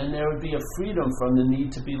 and there would be a freedom from the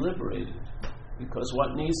need to be liberated, because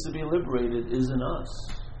what needs to be liberated isn't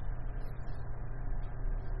us.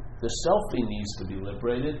 The selfing needs to be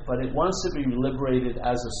liberated, but it wants to be liberated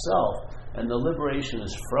as a self, and the liberation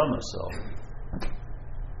is from a self.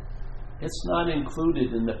 It's not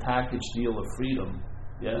included in the package deal of freedom.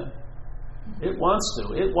 Yeah? It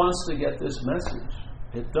wants to get this message.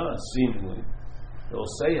 It does, seemingly.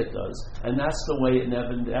 It'll say it does. And that's the way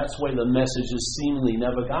that's why the message is seemingly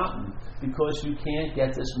never gotten. Because you can't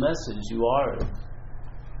get this message, you are it.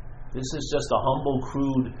 This is just a humble,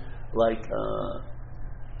 crude,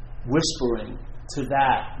 whispering to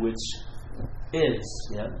that which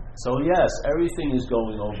is. Yeah. So yes, everything is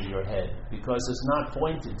going over your head because it's not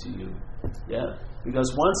pointed to you. Yeah.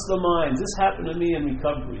 Because once the mind, this happened to me in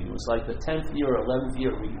recovery. It was like the 10th year or 11th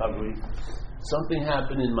year of recovery. Something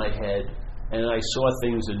happened in my head, and I saw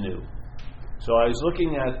things anew. So I was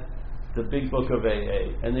looking at the Big Book of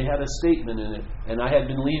AA, and they had a statement in it, and I had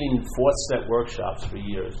been leading fourth step workshops for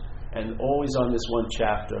years, and always on this one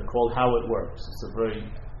chapter called How It Works. It's a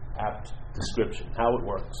very apt description, how it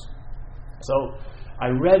works. So I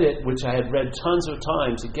read it, which I had read tons of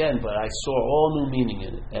times again, but I saw all new meaning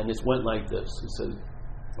in it, and it went like this. It said,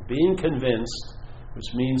 being convinced,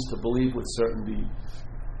 which means to believe with certainty,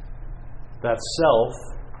 that self,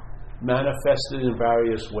 manifested in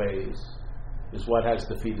various ways, is what has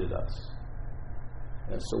defeated us.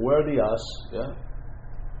 And so we're the us, yeah?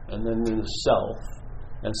 And then there's the self,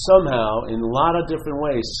 And somehow, in a lot of different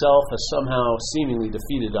ways, self has somehow seemingly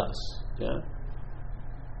defeated us. Yeah?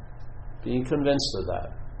 Being convinced of that.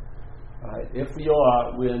 All right. If we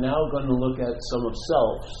are now going to look at some of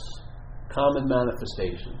self's common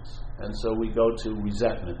manifestations. And so we go to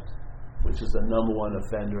resentment, which is the number one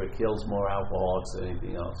offender. It kills more alcoholics than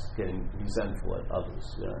anything else, getting resentful at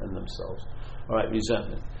others and themselves. All right,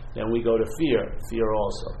 resentment. Then we go to fear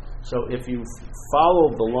also. So if you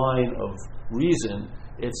follow the line of reason,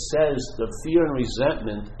 it says the fear and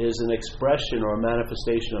resentment is an expression or a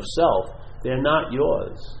manifestation of self. They're not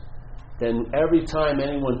yours. Then every time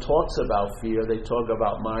anyone talks about fear, they talk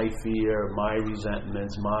about my fear, my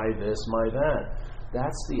resentments, my this, my that.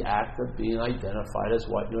 That's the act of being identified as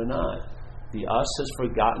what you're not. The us has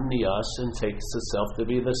forgotten the us and takes the self to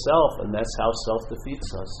be the self, and that's how self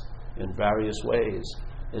defeats us in various ways,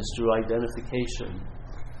 is through identification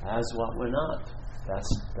as what we're not.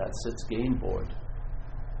 That's its game board.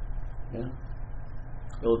 Yeah?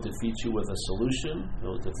 It'll defeat you with a solution,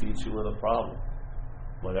 it'll defeat you with a problem.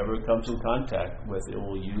 Whatever it comes in contact with, it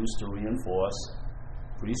will use to reinforce,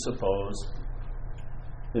 presuppose,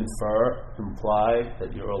 infer, imply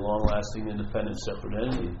that you're a long-lasting, independent, separate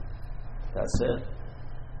entity. That's it.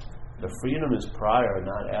 The freedom is prior,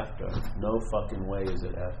 not after. No fucking way is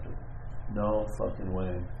it after. No fucking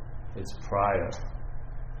way. It's prior.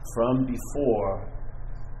 From before,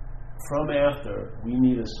 from after, we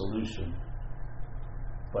need a solution.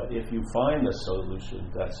 But if you find a solution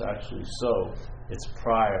that's actually so, it's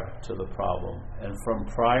prior to the problem. And from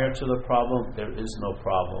prior to the problem, there is no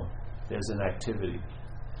problem. There's an activity.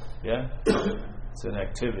 Yeah? It's an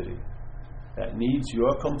activity that needs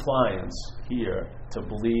your compliance here to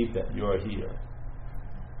believe that you're here.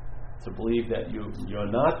 To believe that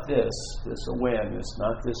you're not this awareness,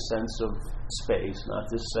 not this sense of space, not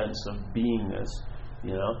this sense of beingness,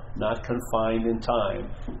 not confined in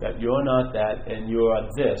time, that you're not that and you're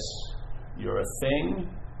this. You're a thing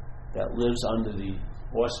that lives under the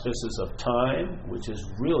auspices of time, which is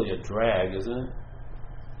really a drag, isn't it?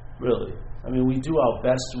 Really. I mean, we do our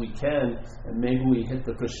best we can, and maybe we hit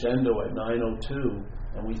the crescendo at 9:02,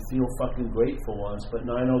 and we feel fucking great for once, but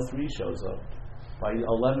 9:03 shows up. By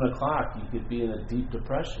 11 o'clock, you could be in a deep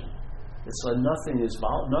depression. It's like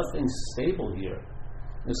nothing's stable here.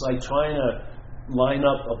 It's like trying to line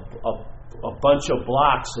up a bunch of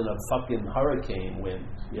blocks in a fucking hurricane wind,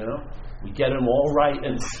 We get them all right,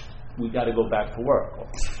 and we got to go back to work.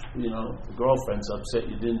 The girlfriend's upset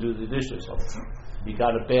you didn't do the dishes. You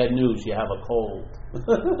got a bad news, you have a cold.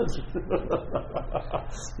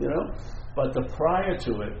 But the prior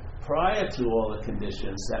to all the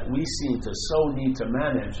conditions that we seem to so need to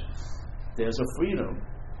manage, there's a freedom.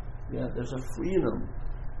 Yeah, there's a freedom.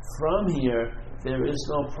 From here, there is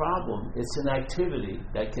no problem. It's an activity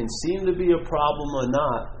that can seem to be a problem or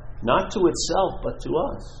not to itself, but to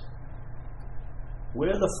us.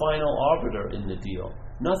 We're the final arbiter in the deal.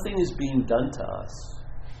 Nothing is being done to us.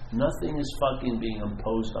 Nothing is fucking being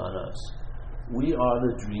imposed on us. We are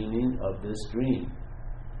the dreaming of this dream.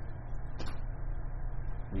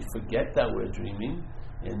 We forget that we're dreaming.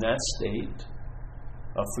 In that state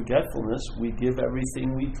of forgetfulness, we give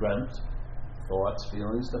everything we dreamt, thoughts,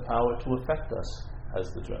 feelings, the power to affect us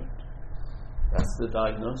as the dreamt. That's the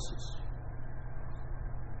diagnosis.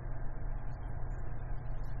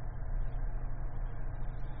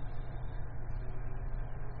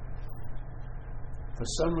 For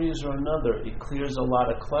some reason or another, it clears a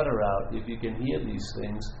lot of clutter out if you can hear these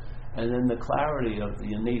things, and then the clarity of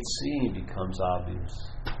the innate seeing becomes obvious.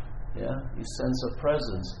 Yeah? You sense a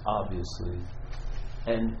presence, obviously.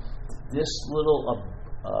 And this little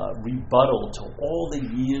rebuttal to all the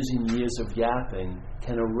years and years of yapping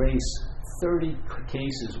can erase 30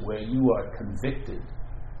 cases where you are convicted,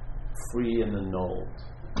 free and annulled,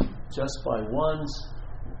 just by one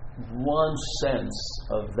sense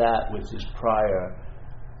of that which is prior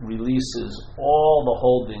releases all the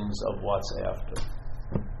holdings of what's after.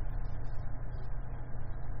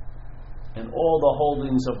 And all the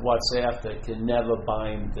holdings of what's after can never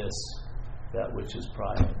bind that which is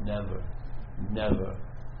prior. Never.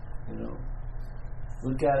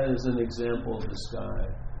 Look at it as an example of the sky.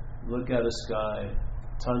 Look at a sky.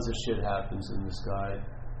 Tons of shit happens in the sky,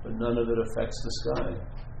 but none of it affects the sky.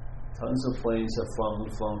 Tons of planes have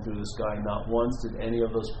flown through the sky. Not once did any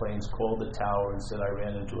of those planes call the tower and said, I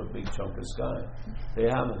ran into a big chunk of sky. They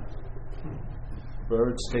haven't.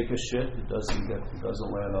 Birds take a shit, it doesn't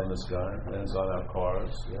land on the sky, it lands on our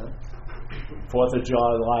cars. Yeah. 4th of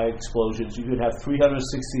July explosions. You could have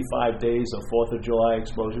 365 days of 4th of July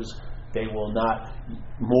explosions. They will not.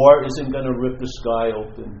 More isn't going to rip the sky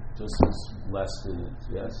open, just as less than it.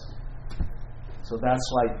 Yes. So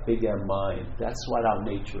that's like big M mind. That's what our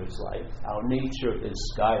nature is like. Our nature is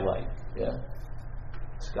sky-like. Yeah?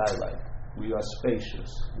 Sky-like. We are spacious.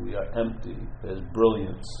 We are empty. There's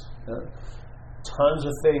brilliance. Yeah? Tons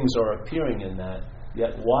of things are appearing in that,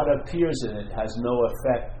 yet what appears in it has no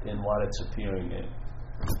effect in what it's appearing in.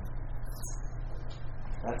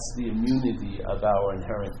 That's the immunity of our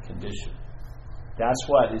inherent condition. That's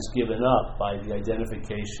what is given up by the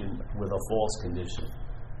identification with a false condition.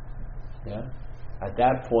 Yeah? At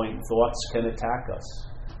that point, thoughts can attack us.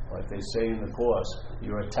 Like they say in the Course,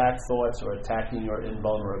 your attack thoughts are attacking your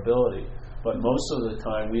invulnerability. But most of the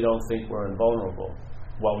time, we don't think we're invulnerable.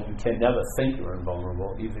 Well, you can never think you're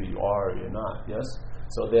invulnerable. Either you are or you're not, yes?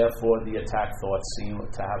 So therefore, the attack thoughts seem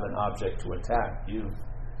to have an object to attack you.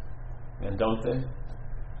 And don't they?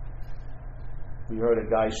 We heard a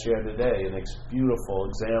guy share today a beautiful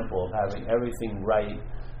example of having everything right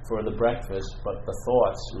for the breakfast, but the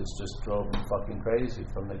thoughts was just drove him fucking crazy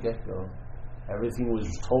from the get-go. Everything was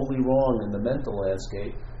totally wrong in the mental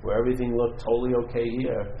landscape, where everything looked totally okay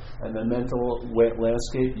here, and the mental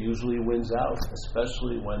landscape usually wins out,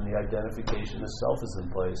 especially when the identification of self is in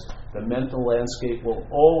place. The mental landscape will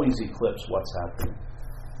always eclipse what's happening.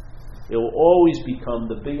 It will always become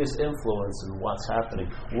the biggest influence in what's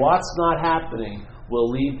happening. What's not happening will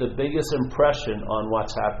leave the biggest impression on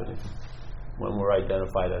what's happening when we're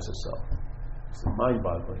identified as a self. It's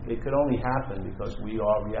mind-boggling. It could only happen because we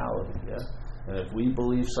are reality, yeah? And if we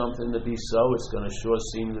believe something to be so, it's going to sure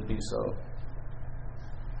seem to be so.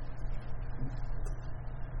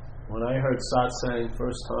 When I heard satsang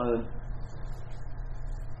first time,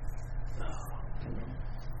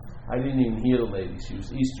 I didn't even hear the lady. She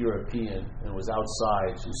was East European and was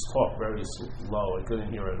outside. She talked very low. I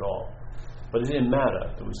couldn't hear it at all. But it didn't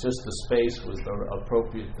matter. It was just the space was the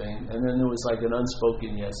appropriate thing. And then there was like an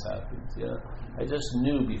unspoken yes happened. Yeah, I just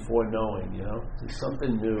knew before knowing. There's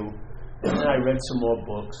something new. And then I read some more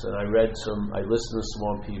books, and I listened to some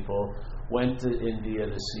more people. Went to India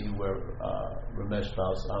to see where Ramesh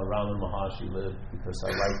Ramana Maharshi lived because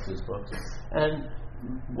I liked his books. And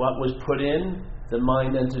what was put in, the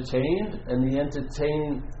mind entertained, and the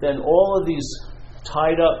entertained. Then all of these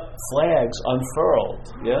tied up flags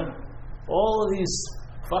unfurled. Yeah. All of these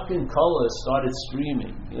fucking colors started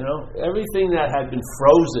streaming, Everything that had been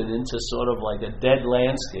frozen into sort of like a dead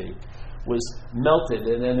landscape was melted,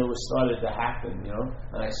 and then it was started to happen,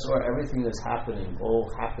 And I saw everything that's happening, all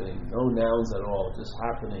happening, no nouns at all, just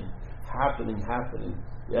happening,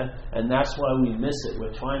 yeah? And that's why we miss it.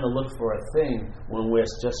 We're trying to look for a thing when we're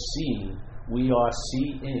just seeing. We are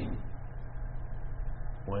seeing.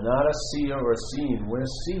 We're not a seer or seeing, we're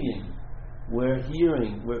seeing. We're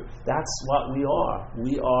hearing. That's what we are.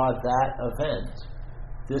 We are that event.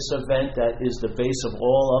 This event that is the base of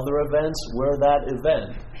all other events, we're that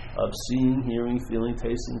event of seeing, hearing, feeling,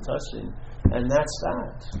 tasting, touching. And that's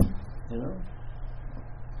that.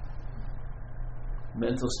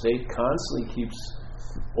 Mental state constantly keeps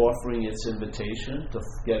offering its invitation to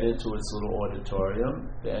get into its little auditorium,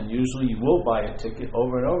 and usually you will buy a ticket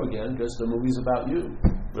over and over again because the movie's about you.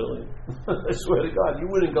 Really. I swear to God, you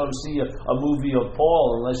wouldn't go see a movie of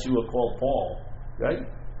Paul unless you were called Paul, right?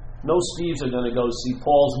 No Steves are going to go see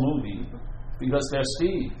Paul's movie because they're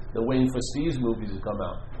Steve. They're waiting for Steve's movie to come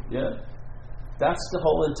out. Yeah? That's the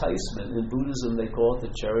whole enticement. In Buddhism, they call it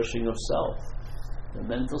the cherishing of self. The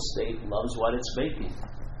mental state loves what it's making.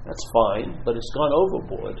 That's fine, but it's gone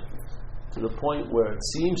overboard to the point where it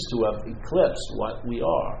seems to have eclipsed what we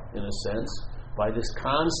are, in a sense, by this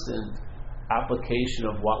constant application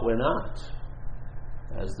of what we're not,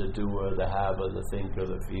 as the doer, the haver, the thinker,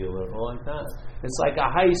 the feeler, all like that. It's like a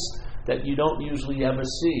heist that you don't usually ever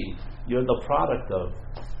see. You're the product of.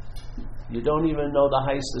 You don't even know the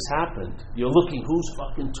heist has happened. You're looking, who's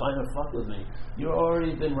fucking trying to fuck with me? You've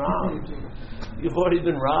already been robbed. You've already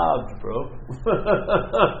been robbed, bro.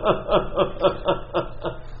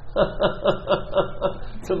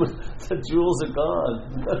 The jewels are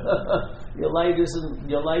gone. Your life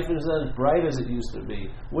isn't as bright as it used to be.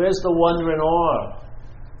 Where's the wonder and awe?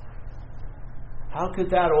 How could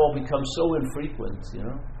that all become so infrequent,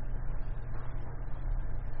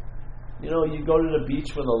 You go to the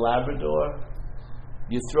beach with a Labrador,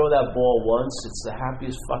 you throw that ball once, it's the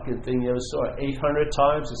happiest fucking thing you ever saw. 800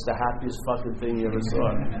 times, it's the happiest fucking thing you ever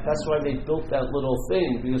saw. That's why they built that little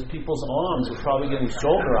thing, because people's arms are probably getting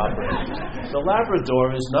shoulder operations. The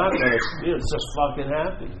Labrador is not going to, it's just fucking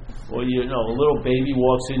happy. Or, a little baby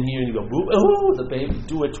walks in here and you go, boop, ooh, the baby,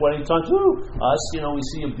 do it 20 times, ooh. Us, we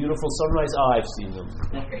see a beautiful sunrise, I've seen them.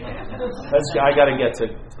 I got to get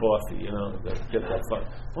to coffee, get that fuck.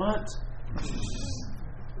 What?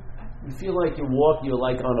 You feel like you're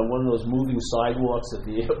like on one of those moving sidewalks at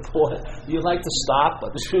the airport. You like to stop, but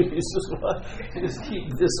it's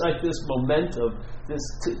this momentum.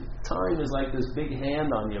 Time is like this big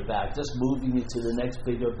hand on your back, just moving you to the next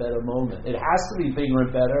bigger, better moment. It has to be bigger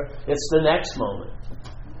and better. It's the next moment.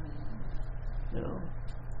 You know,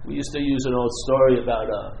 we used to use an old story about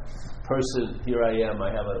a person. Here I am. I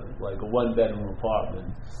have a 1-bedroom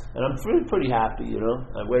apartment, and I'm pretty happy. You know,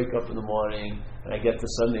 I wake up in the morning. And I get the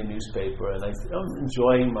Sunday newspaper, and I'm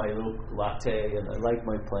enjoying my little latte, and I like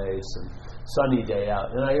my place, and sunny day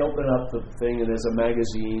out. And I open up the thing, and there's a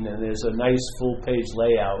magazine, and there's a nice full-page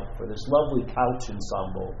layout for this lovely couch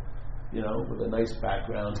ensemble, you know, with a nice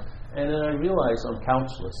background. And then I realize I'm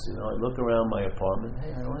couchless, you know. I look around my apartment,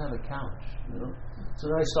 hey, I don't have a couch, you know. So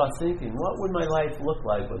then I start thinking, what would my life look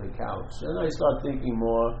like with a couch? And I start thinking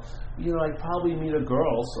more, you know, I'd probably meet a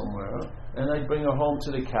girl somewhere, and I'd bring her home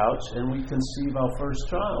to the couch, and we conceive our first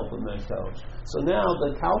child from that couch. So now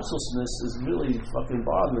the couchlessness is really fucking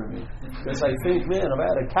bothering me, because I think, man, if I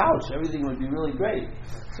had a couch, everything would be really great.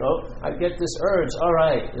 So I get this urge, all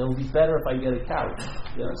right, it'll be better if I get a couch.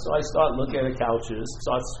 You know, so I start looking at couches,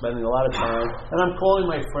 start spending a lot of time, and I'm calling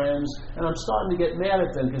my friends, and I'm starting to get mad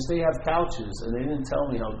at them because they have couches, and they didn't tell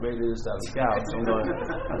me how great it is to have a couch. I'm going,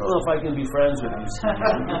 I don't know if I can be friends with you, Steve.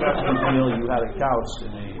 You had a couch to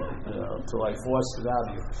me, you know, until I forced it out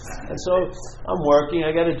of you. And so I'm working,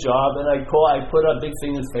 I got a job, and I put a big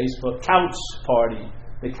thing in Facebook, couch party.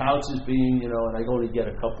 The couch is being, you know, and I go to get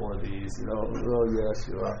a couple of these, you know, oh yes,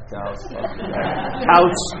 you're up, couch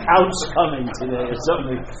coming today or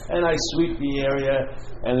something. And I sweep the area,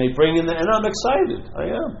 and they bring in and I'm excited.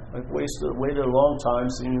 I am. I've waited a long time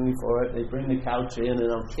seemingly for it. They bring the couch in, and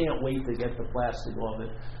I can't wait to get the plastic off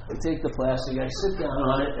it. I take the plastic, I sit down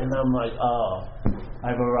on it, and I'm like, oh,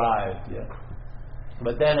 I've arrived, yeah.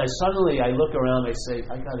 But then I look around, I say,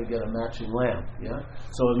 I got to get a matching lamp, yeah?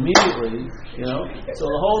 So immediately, you know, so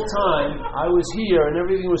the whole time I was here and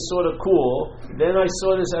everything was sort of cool. Then I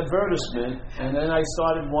saw this advertisement, and then I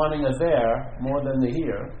started wanting a there more than the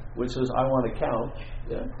here, which was I want a couch,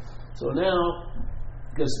 yeah? So now,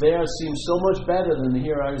 because there seems so much better than the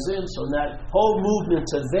here I was in, so that whole movement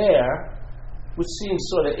to there, which seems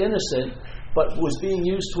sort of innocent, but was being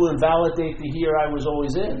used to invalidate the here I was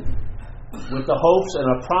always in, with the hopes and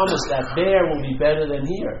a promise that there will be better than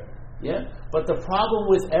here. Yeah? But the problem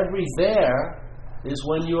with every there is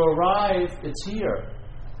when you arrive, it's here.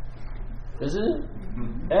 Isn't it?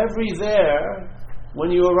 Mm-hmm. Every there, when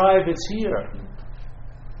you arrive, it's here.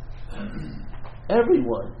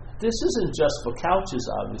 Everyone. This isn't just for couches,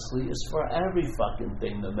 obviously. It's for every fucking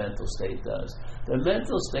thing the mental state does. The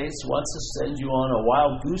mental state wants to send you on a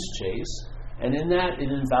wild goose chase, and in that, it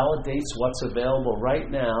invalidates what's available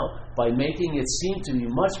right now by making it seem to be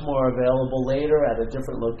much more available later at a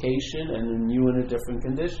different location and in you in a different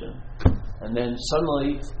condition. And then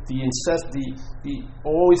suddenly, the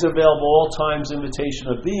always available all times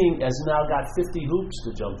invitation of being has now got 50 hoops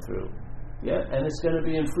to jump through. Yeah, and it's going to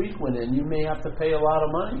be infrequent, and you may have to pay a lot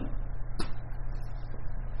of money.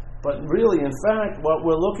 But really, in fact, what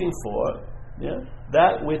we're looking for, yeah,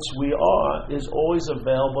 that which we are is always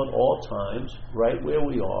available at all times, right where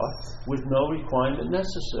we are, with no requirement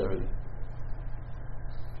necessary.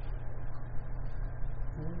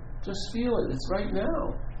 Just feel it. It's right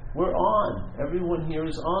now. We're on. Everyone here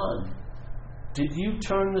is on. Did you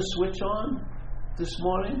turn the switch on this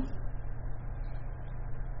morning?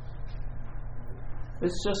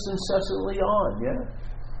 It's just incessantly on, yeah?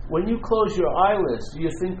 When you close your eyelids, do you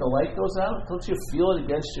think the light goes out? Don't you feel it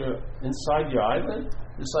inside your eyelid?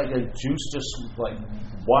 It's like a juice, just like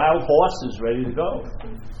wild horses ready to go.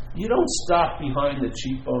 You don't stop behind the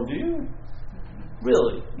cheekbone, do you?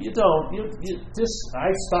 Really, you don't.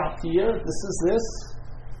 I stopped here. This is this,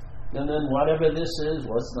 and then whatever this is.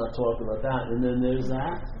 Well, let's not talk about that. And then there's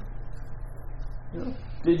that. You know,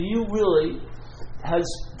 did you really? Has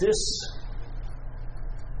this?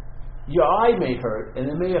 Your eye may hurt, and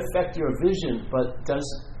it may affect your vision, but does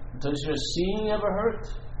your seeing ever hurt?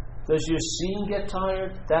 Does your seeing get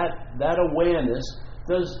tired? That awareness,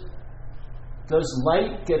 does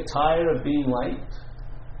light get tired of being light?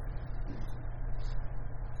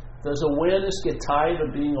 Does awareness get tired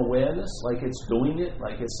of being awareness? Like it's doing it?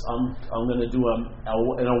 Like it's I'm going to do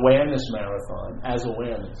an awareness marathon as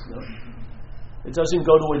awareness. You know? It doesn't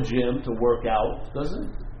go to a gym to work out, does it?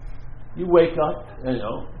 You wake up, you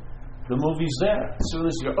know. The movie's there. As soon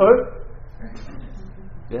as you're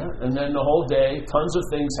yeah, and then the whole day, tons of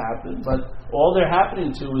things happen, but all they're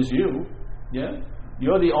happening to is you. Yeah,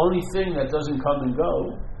 you're the only thing that doesn't come and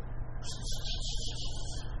go.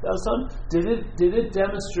 Did it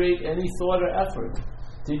demonstrate any thought or effort?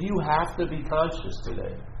 Did you have to be conscious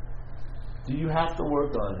today? Do you have to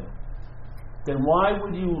work on it? Then why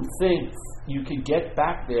would you think you could get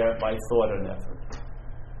back there by thought and effort?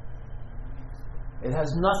 It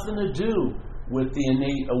has nothing to do with the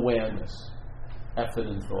innate awareness, effort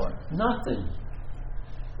and thought. Nothing.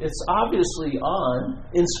 It's obviously on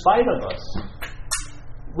in spite of us.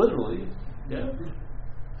 Literally, yeah.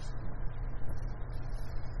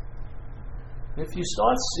 If you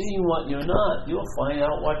start seeing what you're not, you'll find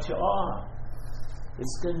out what you are.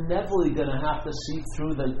 It's inevitably going to have to seep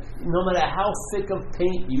through no matter how thick of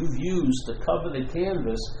paint you've used to cover the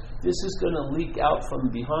canvas, this is going to leak out from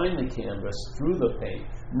behind the canvas through the paint.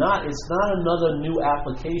 It's not another new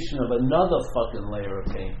application of another fucking layer of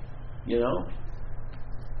paint, you know?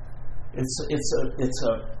 It's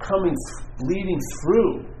a coming, bleeding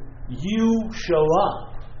through. You show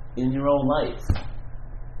up in your own life.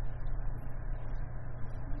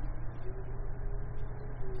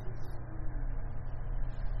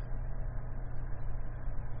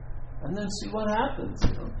 And then see what happens,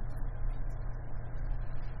 you know.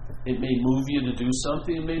 It may move you to do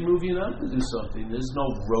something, it may move you not to do something. There's no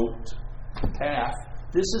rote path.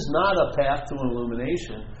 This is not a path to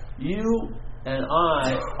illumination. You and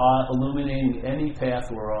I are illuminating any path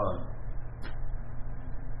we're on.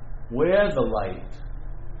 We're the light.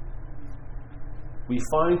 We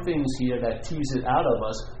find things here that tease it out of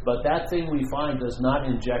us, but that thing we find does not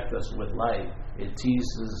inject us with light. It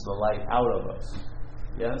teases the light out of us.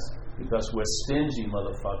 Yes? Because we're stingy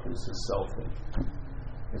motherfuckers to selfing.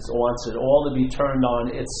 It wants it all to be turned on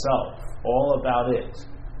itself, all about it.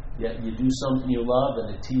 Yet you do something you love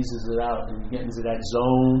and it teases it out and you get into that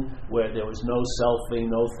zone where there was no selfing,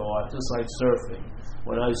 no thought, just like surfing.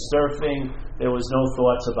 When I was surfing, there was no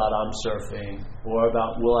thoughts about I'm surfing or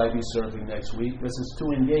about will I be surfing next week. This is too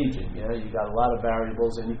engaging. Yeah, you got a lot of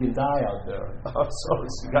variables and you can die out there. So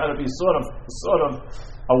it's got to be sort of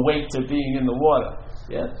awake to being in the water.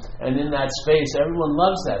 Yeah, and in that space, everyone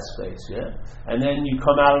loves that space. Yeah, and then you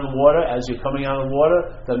come out of the water. As you're coming out of the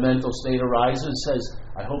water, the mental state arises and says,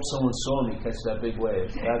 "I hope someone saw me catch that big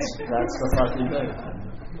wave." That's the fucking thing.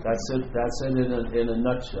 That's it in a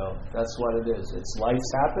nutshell. That's what it is. It's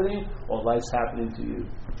life's happening or life's happening to you.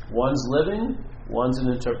 One's living, one's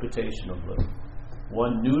an interpretation of living.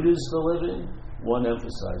 One neuters the living, one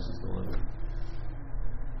emphasizes the living.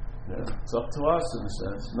 Yeah. It's up to us in a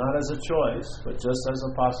sense, not as a choice, but just as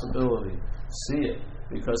a possibility. See it.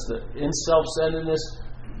 Because in self-centeredness,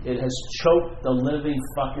 it has choked the living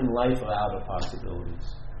fucking life out of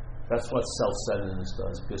possibilities. That's what self-centeredness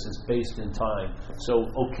does, because it's based in time. So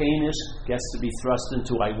okayness gets to be thrust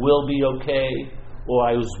into I will be okay, or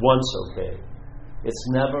I was once okay. It's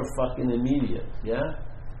never fucking immediate, yeah?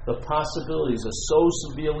 The possibilities are so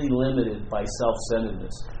severely limited by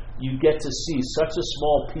self-centeredness. You get to see such a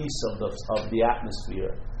small piece of the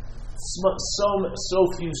atmosphere. So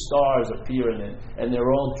few stars appear in it, and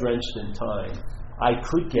they're all drenched in time. I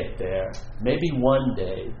could get there, maybe one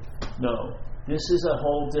day. No. This is a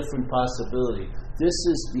whole different possibility.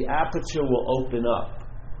 The aperture will open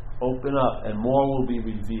up, and more will be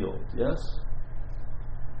revealed. Yes?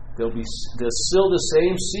 There's still the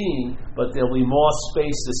same seeing, but there'll be more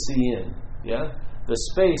space to see in. Yeah? The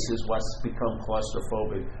space is what's become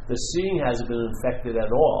claustrophobic. The seeing hasn't been infected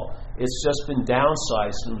at all. It's just been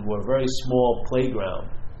downsized into a very small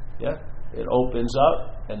playground. Yeah? It opens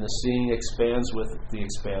up, and the seeing expands with the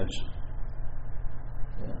expansion.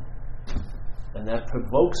 Yeah? And that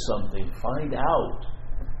provokes something. Find out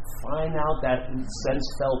that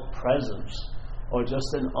sense-felt presence, or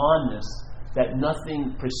just an onness that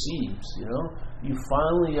nothing perceives. You know, you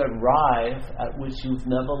finally arrive at which you've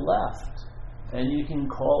never left, and you can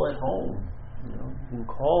call it home. You know, you can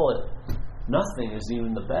call it. Nothing is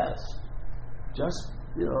even the best. Just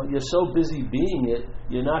you're so busy being it.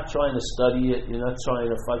 You're not trying to study it. You're not trying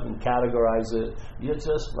to fucking categorize it. You're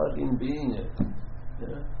just fucking being it.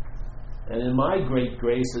 Yeah. And in my great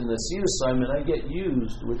grace in the seed assignment, I get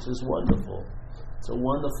used, which is wonderful. It's a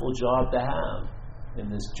wonderful job to have in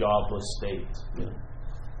this jobless state. You know.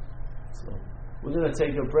 So we're going to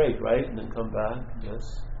take a break, right, and then come back.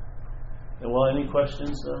 Yes. And any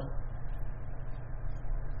questions now?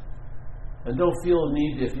 And don't feel a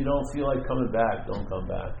need, if you don't feel like coming back, don't come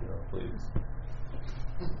back, please.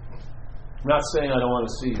 I'm not saying I don't want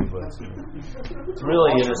to see you, but it's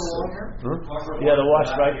really innocent. Yeah, the wash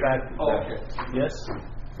right back. Okay. Yes?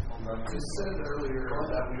 You said earlier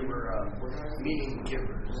that we were meeting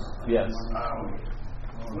givers. Yes.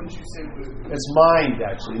 Wouldn't you say it's mind,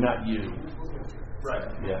 actually, not you. Right.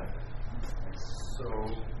 Yeah. So,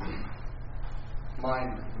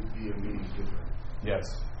 mind would be a meeting giver. Yes.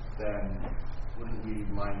 Then wouldn't we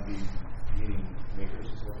mind being meaning makers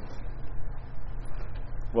as well?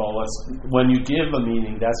 Well, when you give a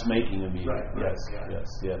meaning, that's making a meaning. Right. Yes. Yeah.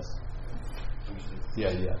 Yes. Understood.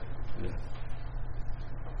 Yeah.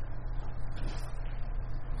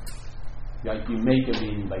 Like you make a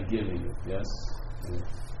meaning by giving it. Yes. Yeah.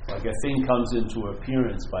 Like a thing comes into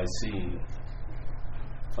appearance by seeing it.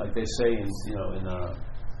 Like they say in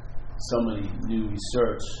somebody new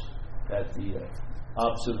research that the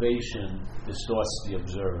observation distorts the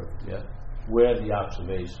observed. Yeah. We're the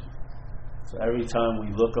observation. So every time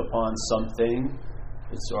we look upon something,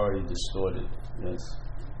 it's already distorted. Yes.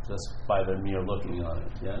 Just by the mere looking on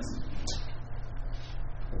it. Yes.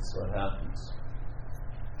 That's what happens.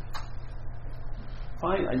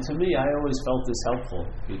 Fine. And to me, I always felt this helpful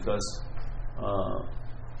because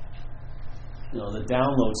the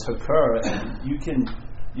downloads occur, and you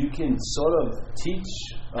can sort of teach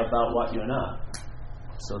about what you're not,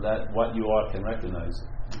 so that what you are can recognize it.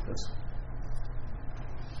 Because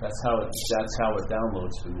that's how it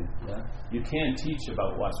downloads for me. Yeah? You can't teach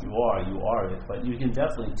about what you are it, but you can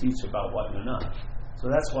definitely teach about what you're not. So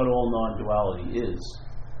that's what all non-duality is.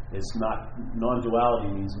 It's not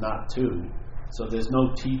non-duality means not two. So there's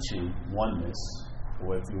no teaching oneness,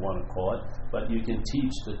 or if you want to call it, but you can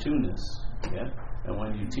teach the two-ness. Yeah? And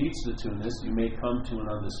when you teach the two-ness, you may come to an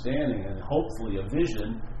understanding and hopefully a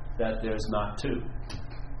vision that there's not two.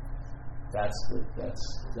 That's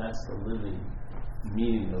the living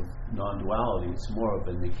meaning of non-duality. It's more of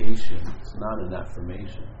a negation. It's not an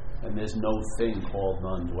affirmation. And there's no thing called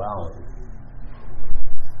non-duality.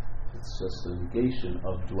 It's just a negation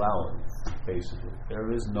of duality, basically.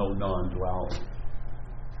 There is no non-duality.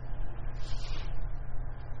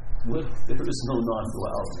 There is no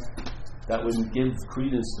non-duality. That would give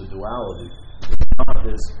credence to duality.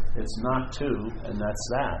 It's not two, and that's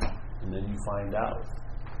that. And then you find out.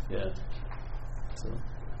 Yeah. So,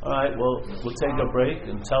 all right, well, we'll take a break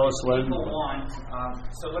and tell us when. People want,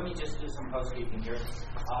 so let me just do some housekeeping here.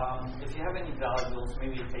 If you have any valuables,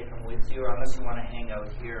 maybe you take them with you, or unless you want to hang out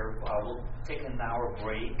here, we'll take an hour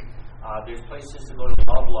break. There's places to go to.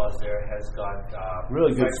 Loblaws there has got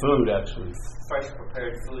really good food, actually. Fresh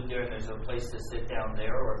prepared food there, and there's a place to sit down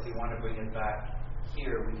there, or if you want to bring it back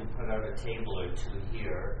here, we can put out a table or two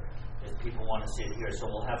here if people want to sit here. So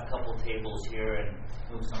we'll have a couple tables here and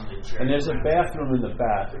move some of the chairs. And there's a bathroom in the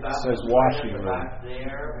back. It says washing room. Back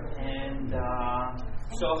there, and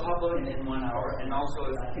so how about in 1 hour? And also,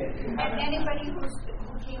 and anybody who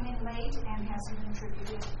came in late and hasn't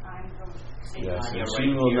contributed, I'm going to. Yes, and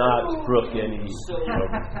she will not brook any. So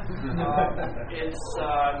it's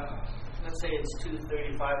let's say it's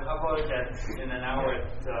 2:35. How about that in an hour at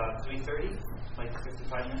 3:30? Like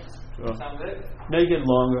 55 minutes? Sure. Sound good? Make it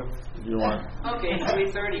longer if you want. Okay,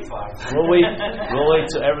 3:35. We'll wait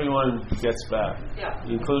till everyone gets back. Yeah.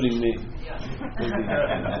 Including me. Yeah.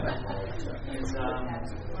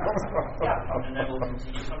 And then we'll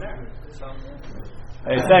continue from there. So.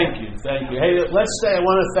 Hey, thank you. Hey, let's say I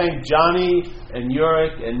want to thank Johnny and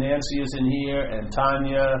Yurik and Nancy is in here and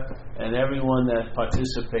Tanya and everyone that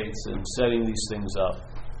participates in setting these things up.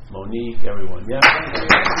 Monique, everyone. Yeah.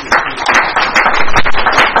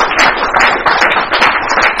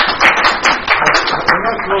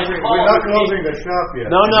 We're not closing the shop yet.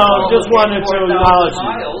 No, just wanted to acknowledge you.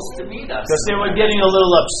 Miles to meet us. Because they were getting a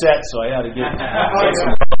little upset, so I had to get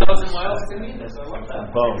 1,000 miles to meet us. I love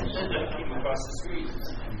that. bones. Keep across the street.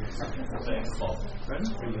 Thanks, Paul.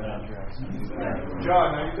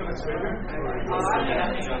 John, are you going to stay here?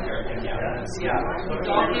 Yeah.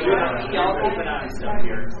 I'll keep an eye on stuff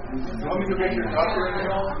here. You want me to make your copy right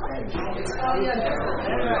now?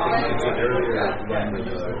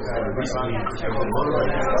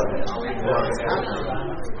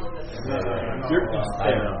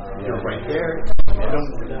 You're right there. There's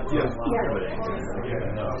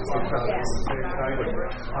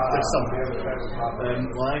some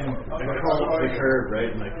line crawl up the curb,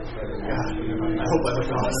 right? And I hope I look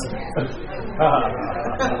awesome.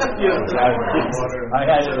 I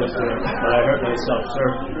had it with them, but I hurt myself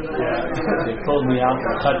surfing. They pulled me out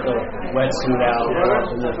and cut the wetsuit out,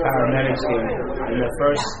 and the paramedics came in. And the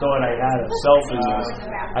first thought I had of selfing was,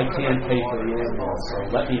 I can't pay for the ambulance, so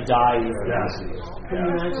let me die here. Can you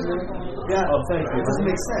imagine that? Yeah. Oh, thank you. It doesn't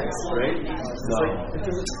make sense, right? No.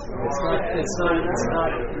 It's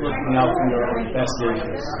not looking out for your own best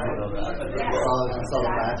interest. Saw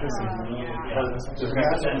the mattress and Just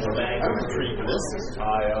got sent a bag of tree for this.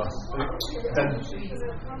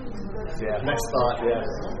 Next thought,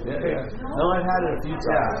 No, I've had it a few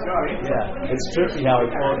times. Yeah. It's trippy how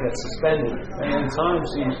it all gets suspended. And time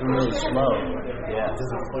seems really slow. Yeah. This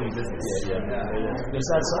is funny business. Yeah. It's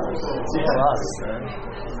that something. It's for us.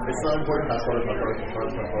 It's not important how far my work is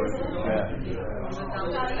important.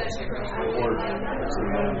 Or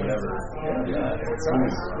whatever. Yeah. It's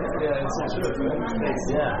nice. Yeah, it's a trip, right?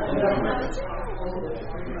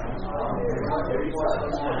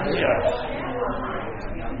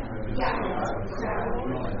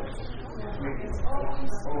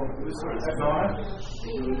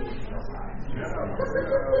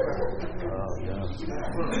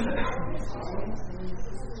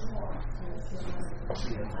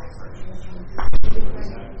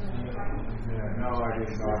 No, I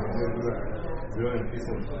didn't know. Really,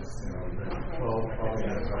 people, 12 probably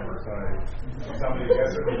on the upper side. Somebody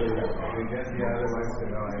gets it, they get the other life,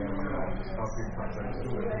 and I am helping contract.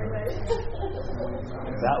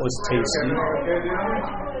 That was tasty.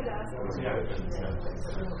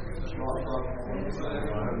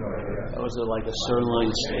 That was like a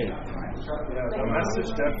sirloin steak. The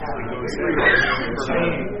message definitely goes there.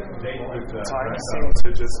 Time seemed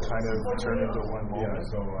to just kind of turn into one moment.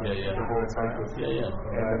 The whole time.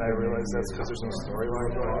 And I realized that's because there's no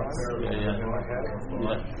storyline going on in my head.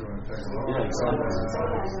 Yeah, exactly.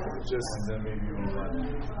 Just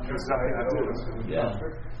because I do. Yeah.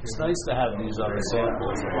 It's nice to have these other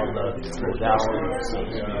samples of the modalities, so to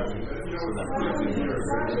speak, so that we can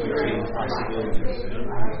retain possibilities.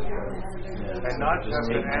 And not just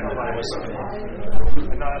an analyze.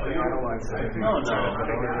 And not an analyze. No.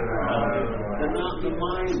 The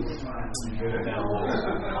mind.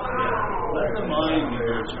 Let the mind be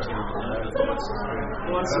versatile.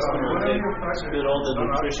 Once it's going to get all the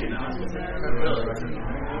nutrition out of it. Really.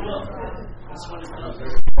 That's what it does.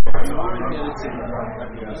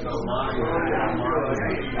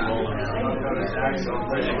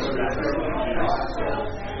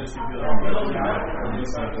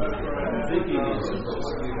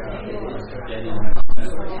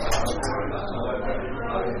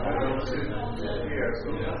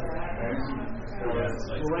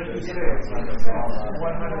 Like you say, it's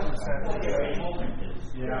 100%.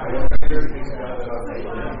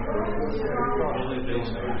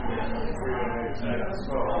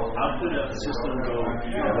 How could a system go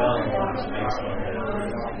wrong based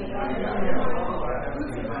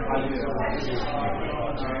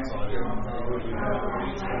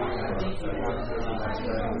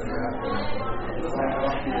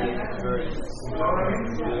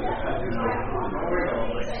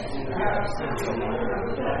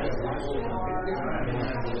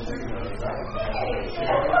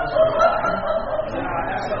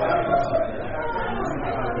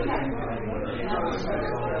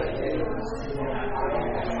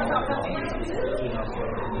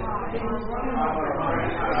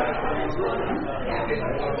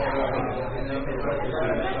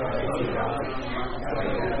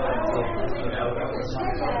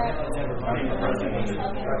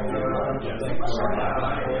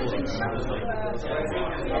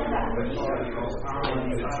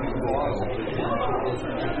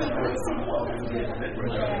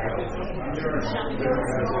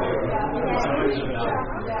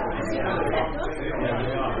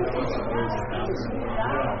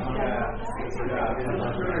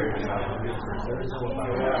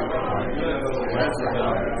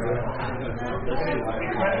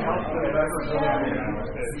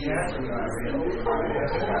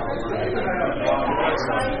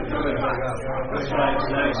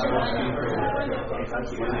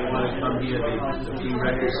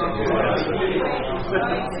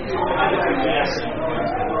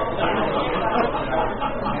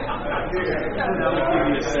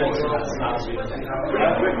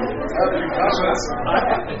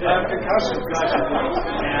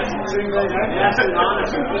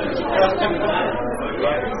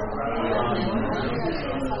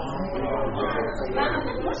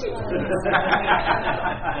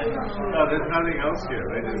No, there's nothing else here,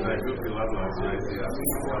 right? There's like goofy levels, right?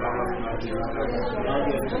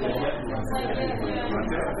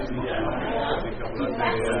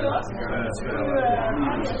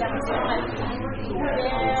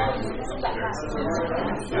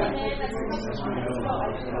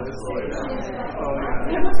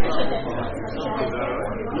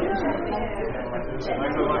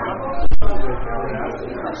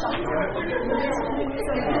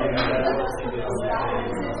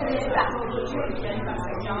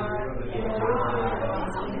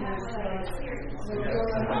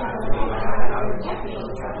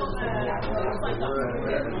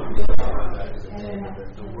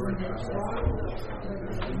 the word is so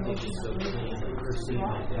clean and perceiving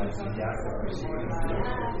that the perceiving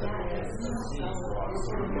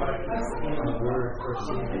the word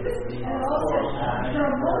perceiving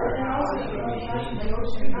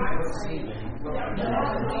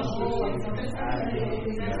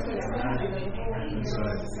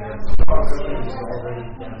already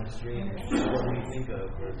downstream what we think of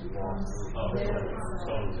versus long through.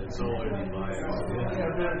 So it's already by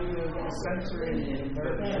sensory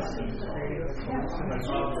nervous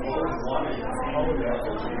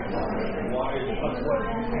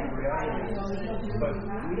but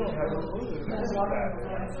we don't have a clue about that.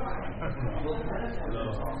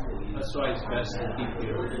 That's why it's best to keep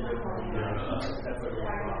your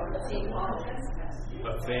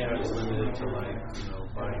affairs limited to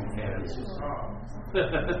buying cans.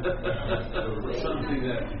 Something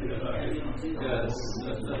that yes.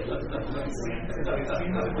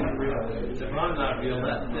 If I'm not real,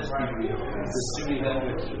 let this be real. The Jimi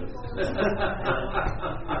Hendrix.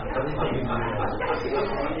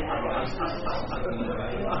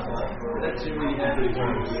 That Jimi Hendrix,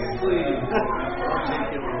 please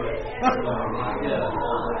take him away. Yeah.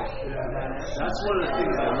 That's one of the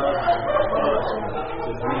things I love about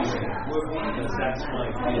the dreaming, because that's my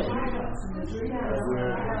feeling.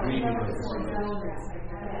 We're dreaming of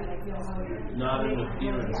not an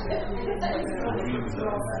appearance, a dream of.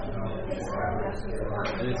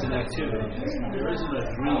 And it's an activity. There isn't a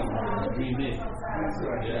dream, dreaming.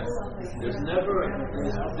 Yeah. There's never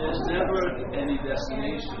any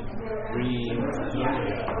destination. Dream,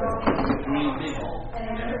 dreaming.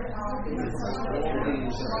 It's all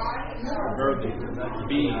these verbing,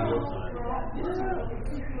 being.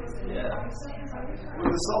 Yeah. When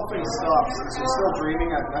the selfing stops, is he still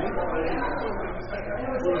dreaming at night?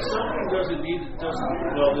 Well, the selfing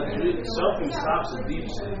the selfing stops at deep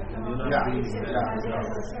sleep, and you're not dreaming then.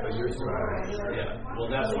 But you're yeah. Well,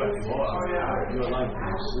 that's what you are. You're like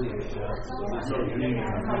deep sleep. So there's no dreaming.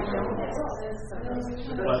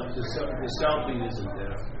 But the selfing isn't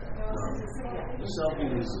there. The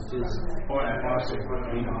selfing is part and parcel of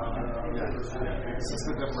dreaming. It's just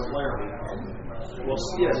a different layer. Well,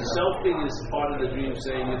 yeah, the selfing is part of the dream,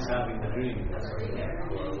 saying it's having the dream.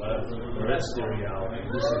 Or that's the reality.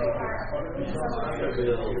 This is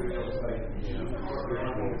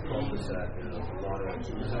cul-de-sac, a lot of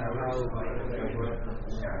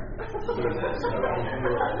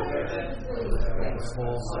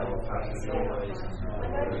small cell passageways,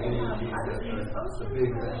 the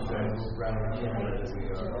big round camera that we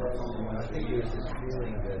are. I think there's this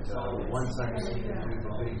feeling that once I'm seeing through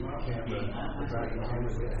the big camera, the tracking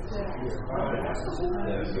camera gets disappear.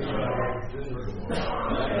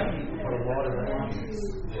 A lot of energy.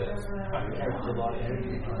 A lot of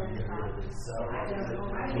energy trying to get rid of itself.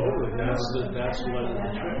 Totally, that's one of the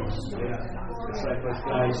tricks. Yeah. It's like what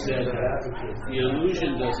guy said, the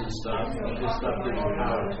illusion doesn't stop, you just stop giving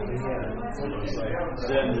power to it. It's like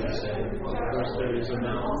Zen would say, first there is a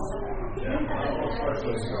mountain,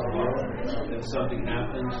 and something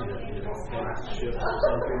happens, you shift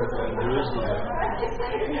something, and there is no mountain.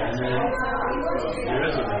 And then there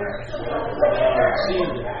is a mountain. Now it's seen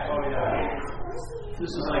there. This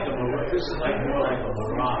is more like a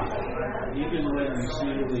mirage. Even when you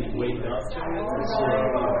seemingly wake up to it, it's still a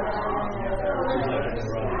mirage. It's like a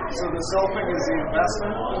mirage. So the selfing is the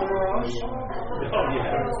investment in the mirage? Oh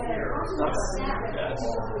yeah. Yes.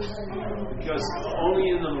 Because only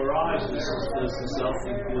in the mirage does the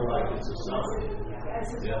selfing feel like it's a self.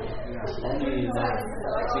 Yeah. Only in that.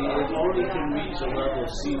 See, it only can reach a level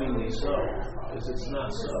seemingly so, because it's not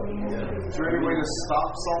so. Yeah. Is there any way to stop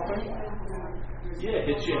selfing? Yeah,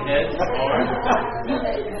 hit your head hard. Hit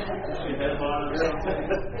your head hard or something.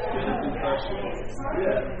 Get a concussion.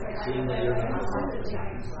 Yeah.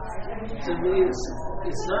 To me,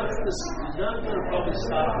 it's not going to probably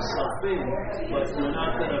stop the self-thing, but you're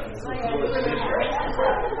not going to fulfill its mission.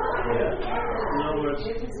 Yeah. In other words,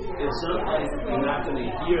 it's not like you're not going to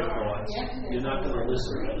hear thoughts, you're not going to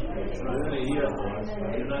listen. You're going to hear thoughts, but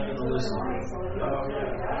you're not going to listen.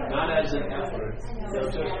 Not as an effort,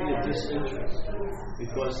 there'll just be a disinterest.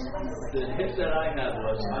 Because the hit that I had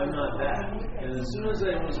was, I'm not that. And as soon as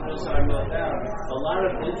I was I'm not that, a lot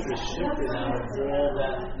of interest shifted out of all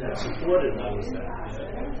that supported I was that.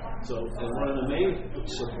 So, and one of the main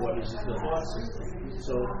supporters is the thought system.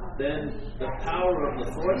 So then the power of the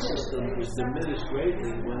thought system was diminished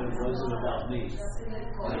greatly when it wasn't about me.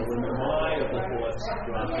 So when the why of the thoughts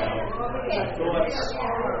dropped out, the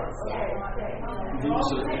thoughts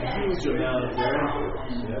lose a huge amount of their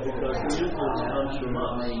influence, because the influence comes from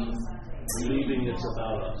us, believing it's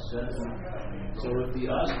about us. So if the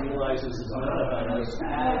us realizes it's not about us, it's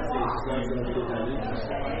not going to put that interest.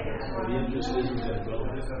 Or the interest isn't going to go.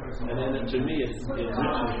 And then to me, it enriches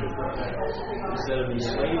your life. Instead of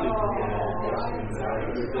enslaving people,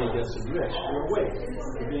 everybody gets rich. We're awake.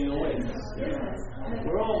 We're being awake.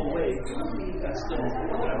 We're all awake. That's the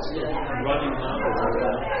running knowledge of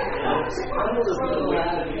that. And it's part of the awake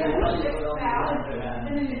to be awake.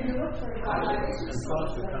 And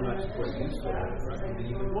thoughts become actually quite useful, right?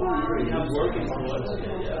 I'm working towards it,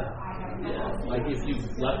 yeah. Like if you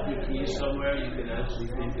left your keys somewhere, you can actually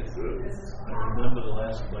think it through. I remember the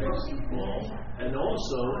last place you called. And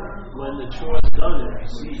also, when the chore's done, it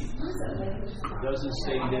recedes. It doesn't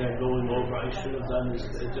stay there going over, I should have done this.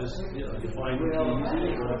 It just, you find the keys and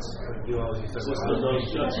it works. The system goes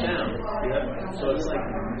shuts down. Yeah? So it's like,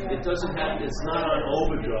 it doesn't have, it's not on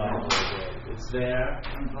overdrive. It's there.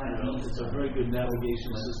 It's a very good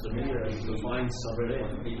navigation system here to find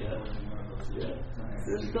something. Yeah.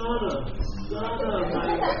 There's Donna,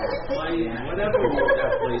 my whatever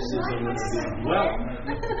that place is I'm going to be. Well,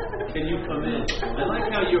 can you come in? I like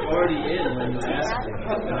how you're already in when you ask me,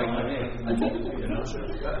 can I come in?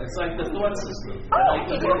 It's like the thought system.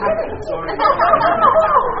 It's already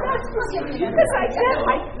because I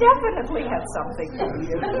definitely have something for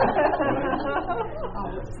you.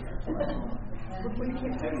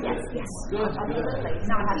 Yes. Good.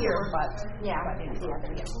 Not here, but but in the other.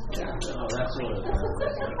 Oh, that's what it is.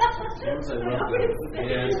 As long as I look at the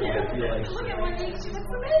hands, I feel like. Look at Monique, she looks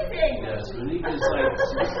amazing. Yes, Monique is like,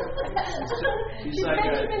 she's like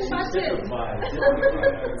she's typified.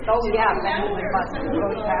 Oh yeah, Benjamin Button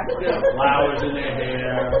goes back. Flowers in their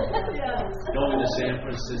hair, going to San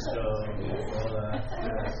Francisco, all that.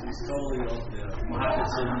 Yeah, she's totally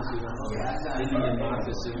moccasins, Indian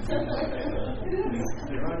moccasins.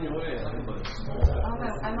 You're on your way.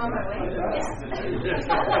 I'm on my way.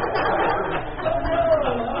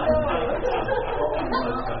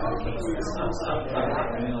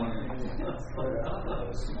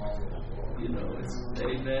 It's,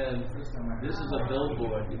 amen. This is a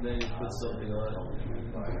billboard. You may put something on it.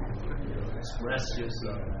 Express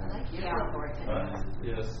yourself.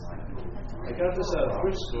 Yes. I got this at a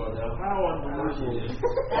thrift store now. How unbelievably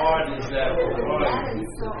hard is that for drawing?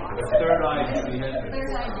 The third eye Jimi Hendrix.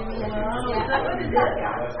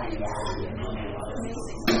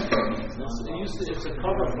 It's a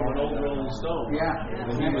cover from an old Rolling Stone. Yeah.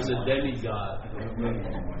 When he was a demigod.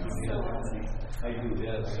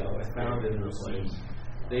 So I found it in a place.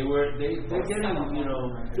 They're getting,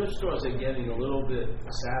 thrift stores are getting a little bit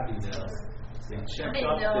savvy now. They check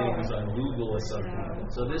up things on Google or something.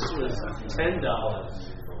 So this was $10.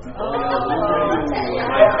 The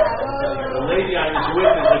lady I was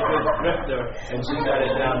with is a good thrifter, and she got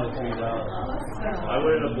it down to $3. I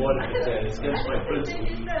wouldn't have bought it for $10. It's against my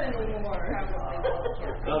principles.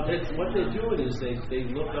 What they're doing is they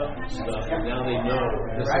look up stuff, and now they know.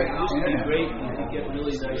 It used to be great. You could get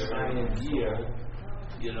really nice high-end gear,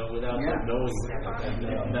 without them knowing it. Like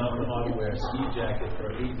that Mountain Hardware ski jacket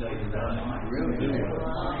for $8.99. Really? New one.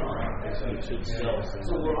 So it should sell.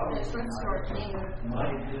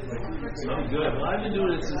 I'm good. Well, I've been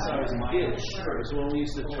doing it since I was a kid. So when we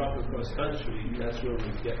used to truck across country, that's where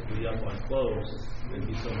we'd be up on clothes. There'd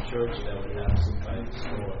be some church that would have some kind of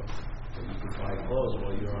store. So you could buy clothes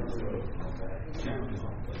while you're on the road.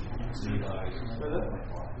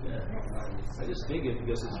 Yeah. I just dig it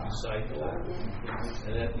because it's recycled.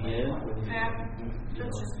 And at the end, when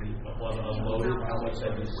you want to unload it, how much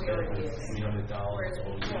have you spent? $300 all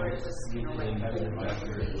year. And then you put it back to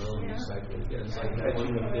the will and recycle it again. It's like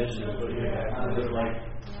catching a fish and putting it back in the like.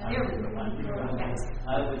 I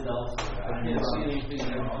can't see anything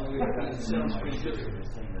that sounds pretty good.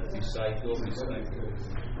 Recycle.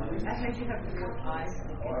 I heard you have real eyes.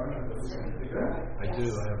 I do.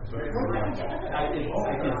 I have very good. I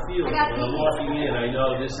can feel it when I'm walking in. I know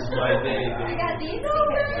this is my day. I got these.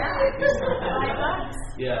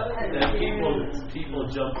 Yeah, and people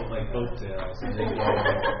jump on my coattails and they go.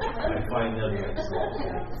 I find them nice.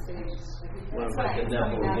 One of my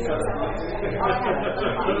benevolent.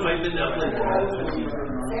 One of my benevolent.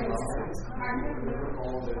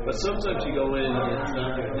 But sometimes you go in and it's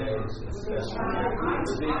not your days. It's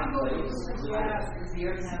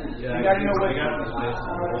yeah, you gotta know what. I got this list.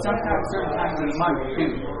 Sometimes certain times of the month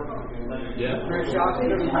too. Yeah. There's shops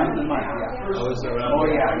certain times of the month. Yeah. Oh, is there around? Oh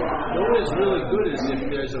yeah. You know what is really good is if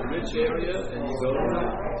there's a rich area and you go to it.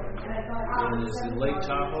 And it's in Lake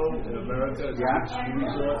Tahoe in America. It's a ski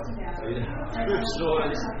resort. They have thrift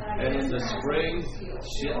stores, and in the spring,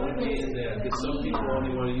 shit would be in there. Because some people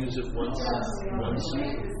only want to use it once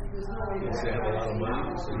season. Because they have a lot of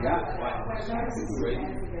money. So great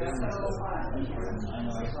things. And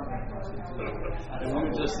we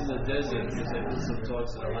were just in the desert because I did some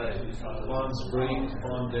talks in LA. Palm Springs,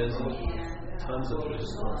 Palm Desert, tons of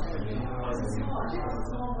crystals. I mean,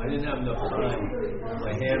 I didn't have enough time.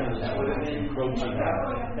 My handlers were encroaching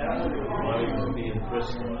on wanting to be in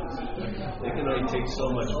crystal. They can only take so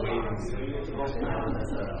much weight.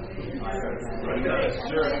 I got a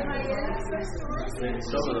shirt. And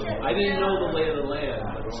some of them, I didn't know the lay of the land,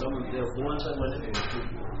 but some of the ones I went to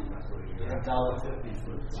were $1.50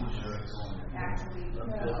 for 2 shirts.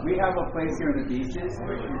 We have a place here in the beaches.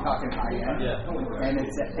 You're talking high end. Yeah. And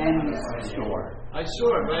it's an end store. I saw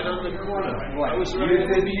it right on the corner. What? I was You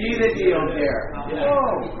right the deal there. Yeah.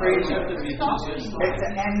 Oh, crazy. At the beaches, It's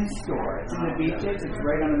an end store. It's in the beaches. It's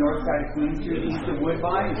right on the north side of Queen Street, east of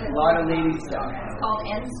Woodbine. It's a lot of lady stuff. It's called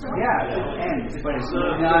End Store? Yeah, it's end, but it's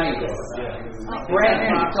not nice. Brand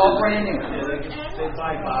new. It's all brand new. They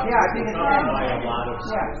buy boxes. Yeah, I think it's They end. buy a lot of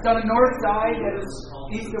stuff. Yeah, it's on the north side. It's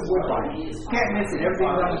east of Woodbine. Can't miss it.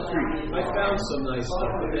 Everything's on the street. I found some nice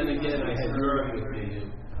stuff, but then again, I had Europe with me.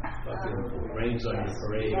 And fucking rains on your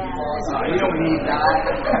parade. You don't need that.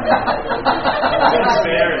 It's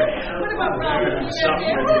fair. What about Robin?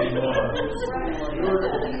 Suffering anymore.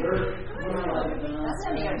 That's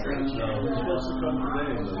not the bridge. No, we're supposed to come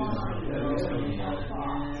today, but he's coming.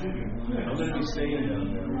 I'm going to be staying down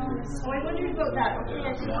there. Oh, I wondered about that. Okay,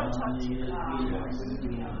 I just want to talk to you.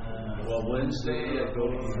 Well, Wednesday I go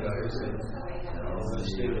to you guys, and I'm going to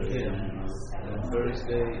stay with him. And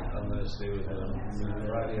Thursday I'm going to stay with him. And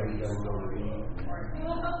Friday I'm going to go to the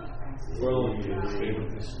Whirlpool to stay with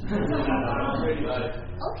this. Okay,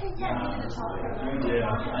 yeah, we're going to talk about it.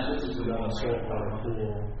 Yeah, this is a saltwater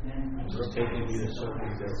pool. Just taking me to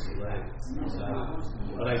Circuit del Soleil.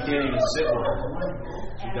 But I can't even sit with her.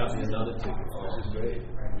 She got me another ticket, which is great.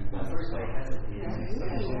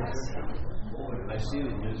 I see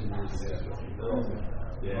it using this.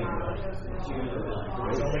 Yeah. Oh,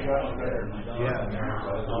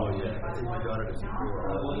 yeah. I think my daughter does it.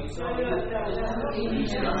 This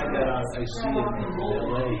guy that I see in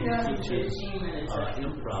LA, he teaches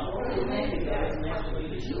improv.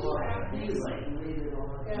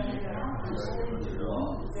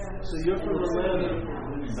 So you're from Atlanta.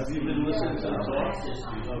 Have you been listening to the talks?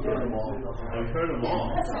 I've heard them all. I've heard them all.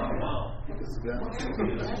 Wow.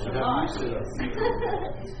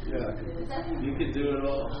 Yeah. You could do it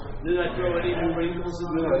all. Did I throw any new wrinkles in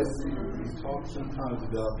there? We talk sometimes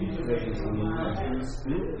about things.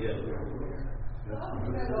 Yeah.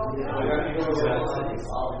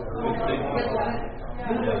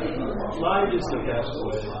 Live is the best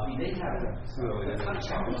way.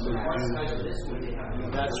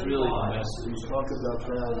 That's really the message. We talk about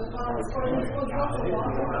that. We talk about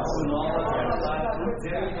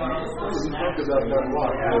that a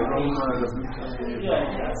lot.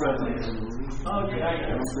 Oh, yeah.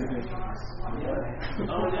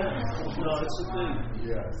 No, it's a thing.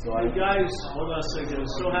 Yeah. So Hey, guys, hold on a second. I'm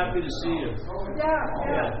so happy to see you.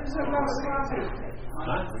 Yeah.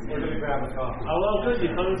 Huh? we're going to grab a coffee. Oh, well, good.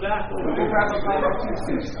 You're coming back. We'll grab a coffee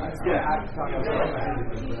too soon. Yeah, I have to talk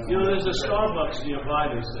about You know, there's a Starbucks nearby,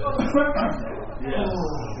 they said. Yeah.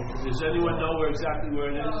 Does anyone know exactly where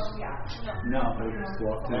it is? No. I just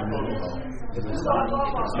walked in. They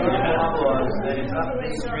cut the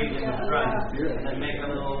big street in the front and make a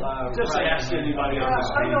little. Just ask anybody on the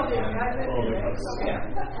street.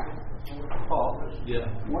 Paul, Yeah.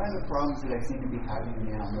 one of the problems that I seem to be having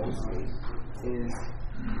now mostly is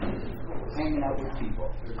hanging out with people.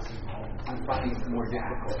 I'm finding it more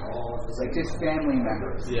difficult. Like just family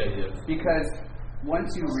members. Yeah. Because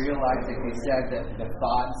once you realize, like they said, that the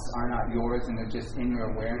thoughts are not yours and they're just in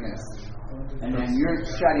your awareness, and then you're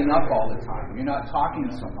shutting up all the time. You're not talking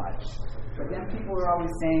so much. But then people are always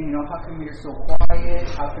saying, how come you're so quiet?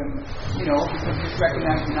 How come, because you just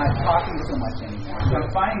recognize you're not talking so much anymore. So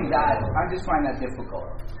I just find that difficult.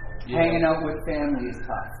 Yeah. Hanging out with family is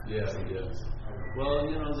tough. Yeah. Well,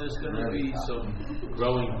 there's going to be some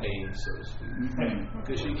growing pains, so to speak.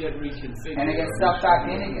 Because you get reconfigured. And it gets sucked back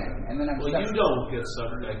in again. And then I'm Well, stuck. you don't get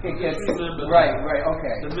sucked back in. It gets, Remember right,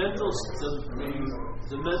 okay. The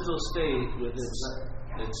mental state with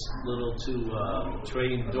its little two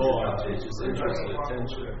trained dogs, which is interest and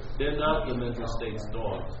attention. They're not the mental state's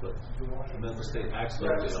dogs, but the mental state acts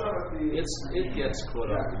like they are. It gets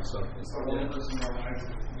caught up in something. Yeah.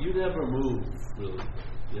 You never move, really.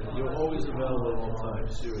 You're always available at all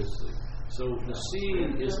times, seriously. So the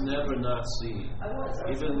seeing is never not seen.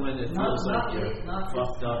 Even when it feels like you're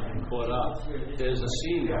fucked up and caught up, there's a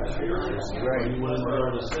seeing of that. Right. You wouldn't be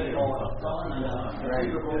able to say you're fucked up. Right.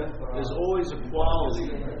 There's always a quality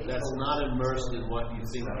that's not immersed in what you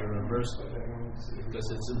think you're immersed in. because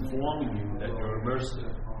it's informing you that you're immersed in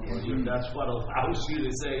it. That's what allows you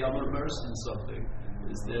to say, I'm immersed in something.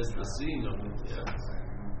 There's the seeing of it. Yeah.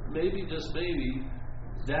 Maybe, just maybe,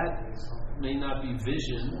 that may not be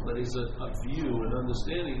vision, but it's a view and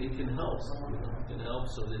understanding. It can help. It can help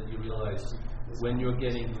so that you realize when you're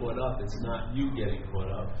getting caught up, it's not you getting caught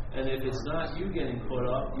up. And if it's not you getting caught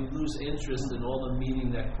up, you lose interest in all the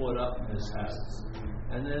meaning that caught upness has.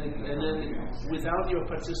 And then without your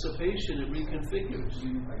participation, it reconfigures.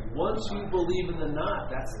 Once you believe in the knot,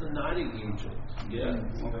 that's the knotting agent. Yeah,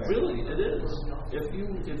 really, it is. If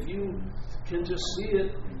you can just see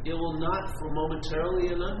it, it will knot for momentarily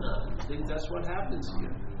and unknot. I think that's what happens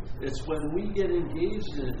here. It's when we get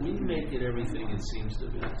engaged in it, we make it everything it seems to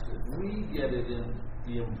be. We get it in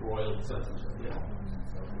the embroiled sense. Yeah.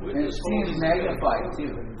 And it seems magnified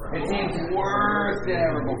too. It seems worse than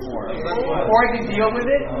ever before. Before I can deal with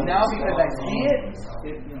it, now because I see it.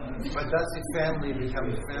 But that's the family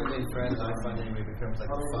becoming family and friends. I find it becomes like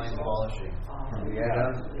a fine polishing.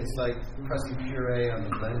 Yeah, it's like pressing puree on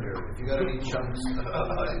the blender. If you got any chunks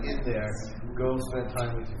in there, go spend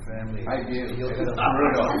time with your family. I do. You'll get a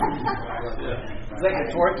brutal. It's like a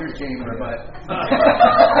torture chamber, but.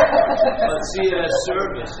 But see it as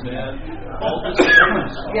service, man. All the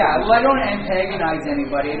service. Yeah, well, I don't antagonize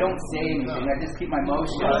anybody. I don't say anything. I just keep my mouth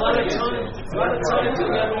shut. A lot of times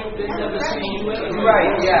they never see you anyway.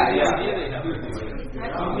 Right, yeah. You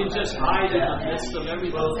can just hide in the midst of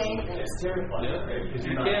everything. It's terrifying.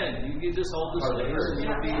 Yeah. You can just hold the space and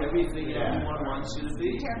you'll be everything everyone wants you to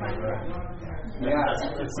be. Yeah,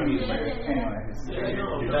 anyway.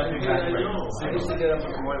 I used to get up in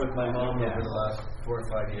the morning with my mom over the last 4 or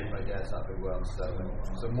 5 years. My dad's not been well and stuff.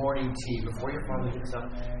 So morning tea, before your phone gets up,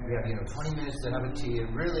 we have 20 minutes to have a tea. And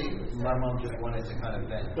really, my mom just wanted to kind of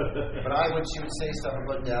vent. But when she would say stuff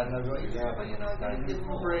about Dad, and I'd go, yeah, but I gotta give him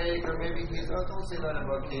a break, or maybe don't say that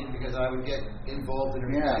about Kate, because I would get involved in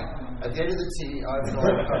her thing. At the end of the tea, I was all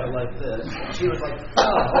kind of like this. She was like,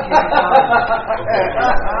 oh, what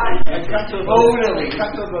are you talking? Totally.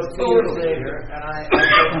 Cut to about 2 years later, and I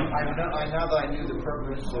now that I knew the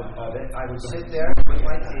purpose of it, I would sit there with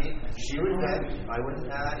my tea. She would vent. I wouldn't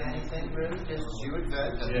add anything really. Just she would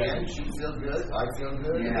vent. At the end, she'd feel good. I feel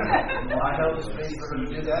good. Yeah. I held the space for her to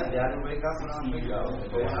do that. Dad would wake up and off we go.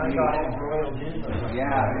 But I got embroiled in them.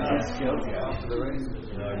 Yeah, it just kills you. For the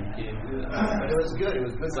races. No, you can't do that. But it was good. It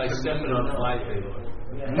was good. It's like stepping on fly paper.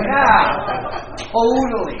 Yeah,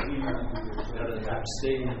 totally.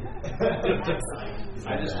 Abstain.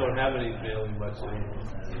 I just don't have any failing much anymore.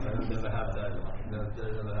 I never have that. That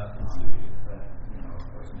never happens to me.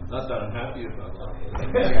 Not that I'm happy about that. I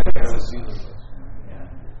never see them much.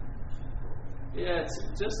 Yeah, it's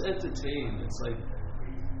just entertain. It's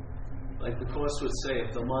like the Course would say,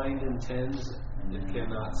 if the mind intends, it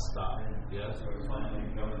cannot stop. Yeah.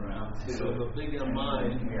 So the bigger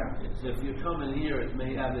mind, if you're coming here, it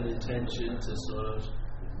may have an intention to sort of,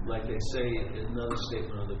 like they say in another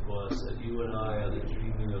statement of the Course, that you and I are the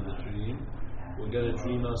dreaming of the dream. We're going to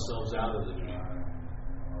dream ourselves out of the dream.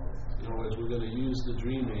 In other words, we're going to use the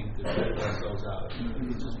dreaming to dream ourselves out.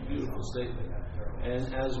 It's just a beautiful statement.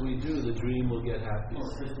 And as we do, the dream will get happier.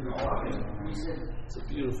 It's a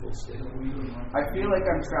beautiful statement. I feel like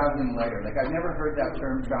I'm traveling lighter. Like, I've never heard that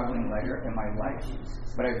term traveling lighter in my life.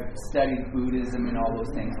 But I've studied Buddhism and all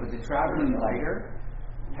those things. But the traveling lighter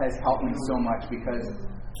has helped me so much, because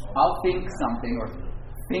I'll think something, or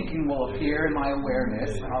thinking will appear in my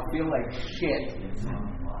awareness, and I'll feel like shit.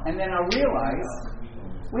 And then I'll realize,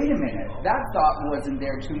 wait a minute, that thought wasn't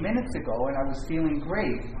there 2 minutes ago, and I was feeling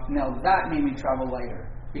great. Now that made me travel lighter,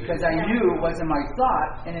 because I knew it wasn't my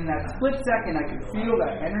thought, and in that split second I could feel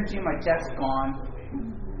that energy in my chest gone.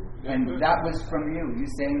 And that was from you. You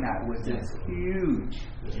saying that was just huge.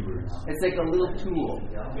 It's like a little tool.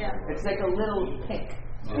 It's like a little pick.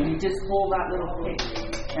 And you just hold that little pick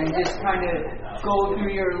and just kind of go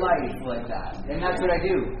through your life like that. And that's what I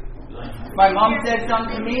do. If my mom says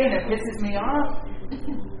something to me and it pisses me off,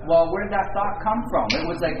 well, where did that thought come from? It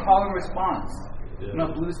was like call and response. You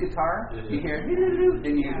know, blues guitar, you hear,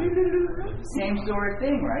 then you same sort of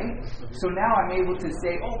thing, right? So now I'm able to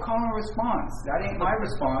say, oh, call and response. That ain't my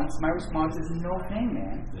response. My response is no thing,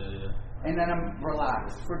 man. And then I'm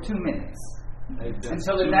relaxed for 2 minutes.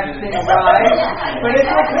 Until the next thing arrives. But it's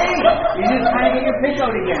okay. You just kind of get your pick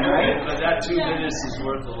out again, right? But that 2 minutes is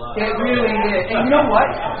worth a lot. It really is. And you know what?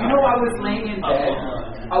 I was laying in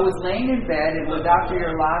bed. It was after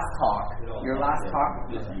your last talk,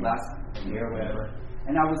 last year, whatever.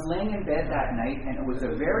 And I was laying in bed that night, and it was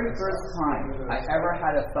the very first time I ever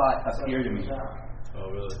had a thought appear to me. Oh,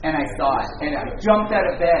 really? And I saw it, and I jumped out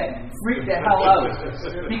of bed, freaked the hell out,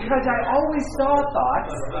 because I always saw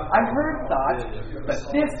thoughts, I heard thoughts, but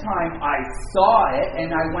this time I saw it,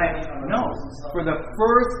 and I went, no. For the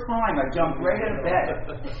first time, I jumped right out of bed,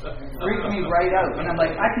 freaked me right out, and I'm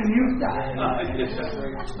like, I can use that.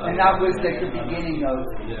 And that was like the beginning of,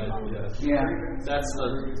 That's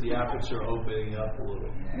the aperture opening up a little.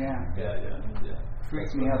 Yeah.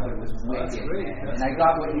 Freaked me out, but it was That's wicked, great. man. And I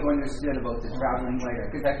got what you understood about the traveling later,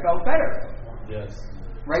 because I felt better. Yes.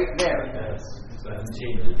 Right there. Yes. That's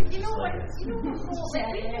changing. You know what? The whole that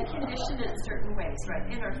we've been conditioned in certain ways, right,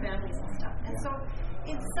 in our families and stuff. And so,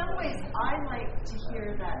 in some ways, I like to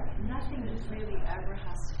hear that nothing really ever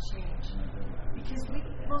has to change, because we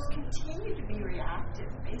will continue to be reactive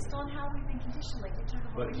based on how we've been conditioned. Like we talk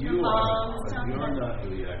about But your you mom and are. stuff. You're not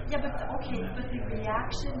reacting. Yeah, but the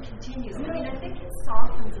reaction continues. I mean, I think it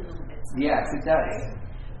softens a little bit. Yes, it does. Right?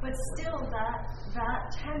 But still, that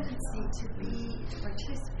tendency to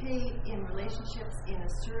participate in relationships in a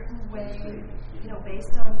certain way,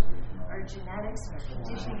 based on our genetics and our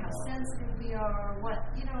conditioning, how sensitive we are,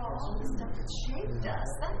 all the stuff that shaped us,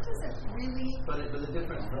 that doesn't really. But the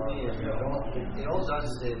difference for me is it all does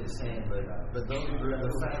stay the same, but the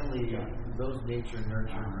family, those nature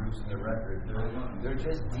nurture roots in the record, they're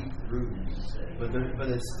just deep roots. But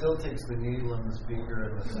it still takes the needle and the speaker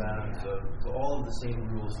and the sound, so all of the same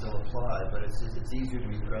rules still apply. But it's easier to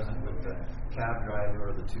be present with the cab driver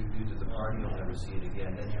or the two dudes at the party you'll never see it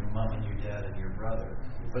again, than your mom and your dad and your brother.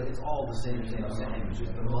 But it's all the same. It's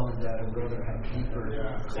just the mom and dad and brother have deeper.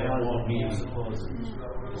 They have more meaning.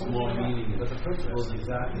 There's more meaning. But the principle is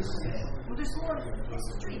exactly the same. Well, there's more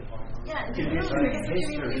history. Yeah, History.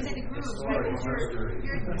 The grooves, right? Because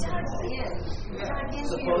you're tugged in. You're tugged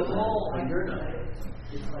into. You're not.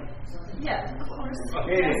 Yeah, of course.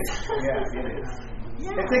 It is. Yeah, it is.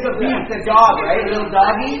 Yeah. It's like a beast, a dog, right? A little I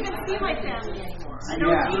doggy. don't even see my family anymore. I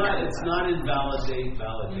don't It's not invalidate,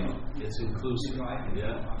 validate. It's inclusive.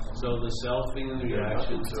 Yeah. So the selfing and the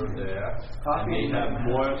reactions are there, and they have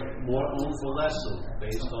more oomph or less oomph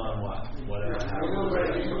based on whatever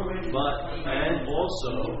happens. But and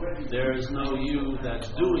also there is no you that's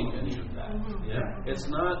doing any of that. Yeah. It's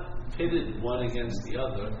not pitted one against the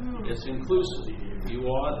other. It's inclusive. You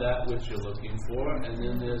are that which you're looking for, and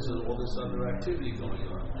then there's all this other activity going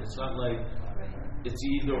on. It's not like it's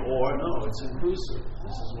either or. No, it's inclusive.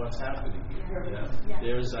 This is what's happening here. Yeah?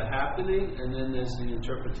 There's a happening, and then there's the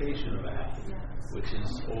interpretation of a happening, which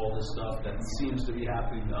is all the stuff that seems to be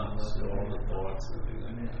happening to us, all the thoughts and things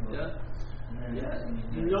like that. Yeah.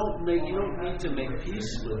 You don't need to make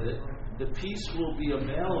peace with it. The peace will be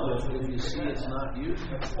available if you see it's not you.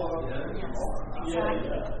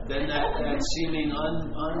 Then that seeming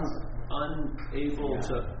unable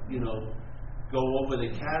to, go over the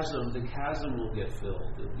chasm will get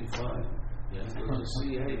filled. It'll be fine. You'll just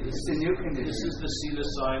see, hey, this is the seed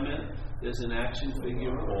assignment. There's an action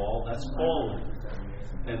figure, Paul. That's Paul.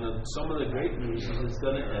 And some of the great news is it's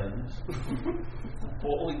going to end.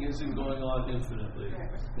 Falling isn't going on infinitely.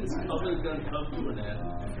 It's going to come to an end.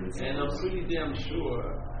 And I'm pretty damn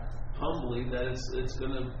sure, humbly, that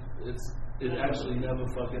it actually never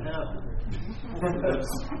fucking happened.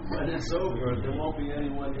 When it's over, there won't be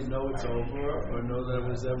anyone to know it's over or know that it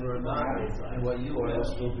was ever a not. And what you are will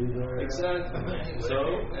still be there. Exactly. So,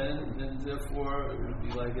 and therefore, it would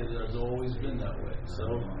be like it has always been that way.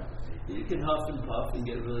 So, you can huff and puff and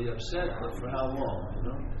get really upset, but for how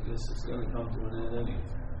long? Because it's going to come to an end anyway.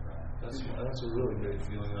 That's a really great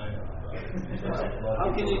feeling I have about it. How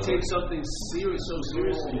can you take something so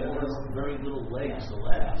seriously that has very little legs to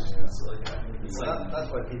last? That's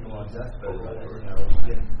why people on deathbed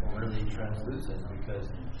get really translucent, because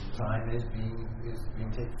time is being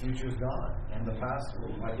taken, future's gone, and the past.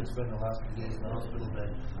 I could spend the last few days in the hospital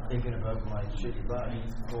bed thinking about my shitty body,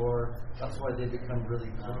 or that's why they become really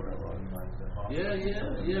clear a lot of times.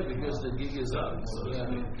 Yeah, because the gig is up. So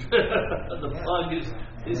the plug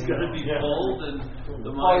is going to be pulled, and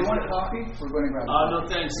the mind. You want a coffee? We're going to grab. No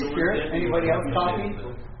thanks. So anybody else coffee?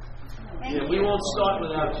 Yeah, we won't start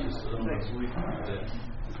without you. So. Next week.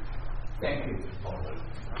 Thank you.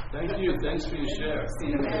 Thank you. Thanks for your share. See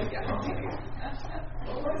you in a minute. Thank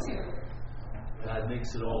you. That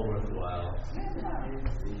makes it all worthwhile.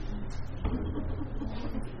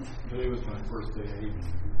 Today was my first day of eating.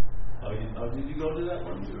 Did you go to that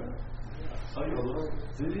one?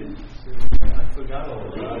 Did you? I forgot all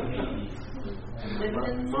about it.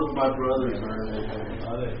 Both my brothers are.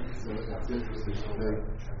 Are they? So it's interesting. They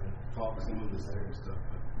talk some of the same stuff.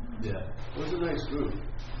 Yeah. It was a nice group.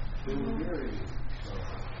 They were very.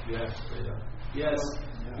 Yes. Yes.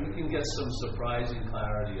 You can get some surprising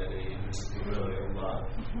clarity at age, really a lot.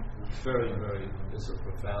 Very, very, it's a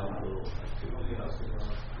profound little activity out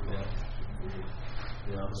there.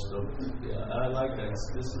 Yeah, I'm stoked. Yeah, I like that.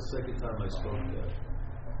 This is the second time I spoke there.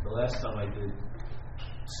 The last time I did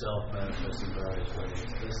self-manifest in various ways.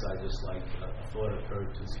 This I just like, a thought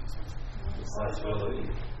occurred to me. That's really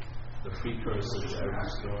the precursor to every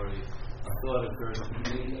story. A thought occurred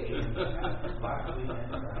to me.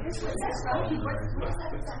 What's that from? What's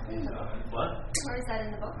that exactly in the book? What? Where is that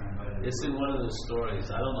in the book? It's in one of the stories.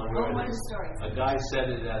 I don't know where one it of is. the stories. A guy said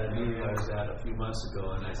it at a meeting I was at a few months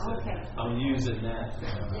ago, and I said, Okay. I'm using that.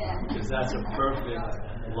 Yeah. Because that's a perfect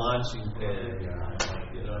launching pad,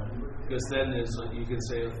 you know. Because then there's, you can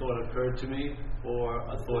say a thought occurred to me, or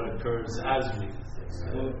a thought occurs as me.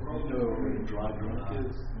 Well, you know what a dry drunk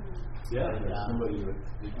is? Yeah. Somebody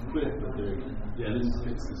they quit, but they didn't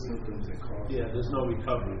fix the symptoms and cause. Yeah, there's no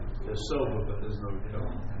recovery. They're sober, but there's no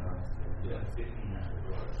recovery. Yeah.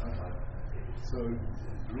 So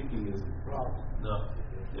drinking is the problem. No,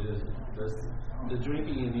 it isn't. The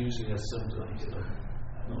drinking and using as symptoms.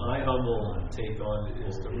 My humble take on it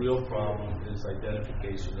is the real problem is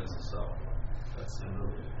identification as a self. That's it.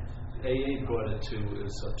 AA brought it to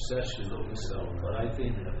is obsession over self, but I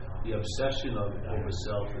think the obsession over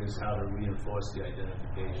self is how to reinforce the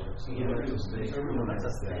identification. So the mental state. That's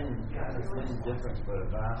a thin difference, but a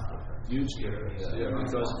vast difference. Huge difference, yeah,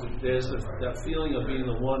 because there's that feeling of being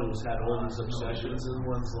the one who's had all these obsessions in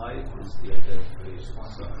one's life is the identification.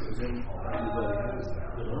 So,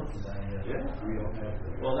 yeah.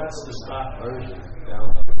 Well, that's the stock version.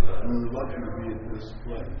 We're lucky to be at this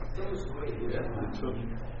place. Yeah.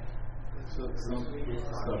 It took some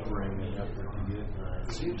suffering and effort to get there.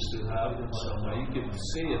 It seems to have in some way. You can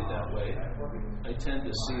see it that way. I tend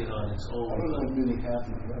to see it on its I don't know own. if many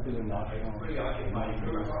happy. I've been knocking on my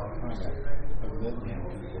door. I've met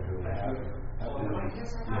people who are happy.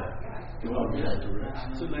 Go in that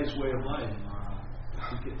direction. It's a nice way of life.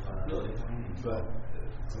 Really. But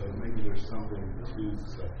so maybe there's something to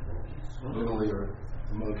suffering, mentally or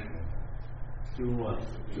emotionally. Do what?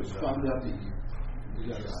 Just find out that you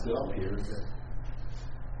got a self here that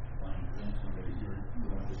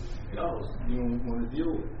you don't want to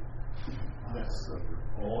deal with. That's suffering.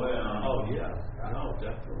 Oh yeah. Oh yeah. No,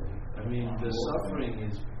 definitely. I mean, the suffering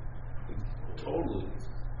is totally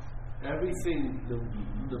everything.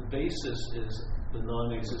 The basis is the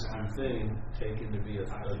non-existent thing taken to be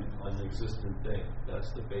an existent thing.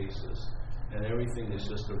 That's the basis, and everything is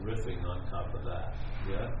just a riffing on top of that.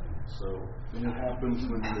 Yeah. So. And it happens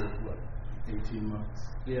when you're 18 months.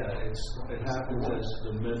 Yeah, it happens as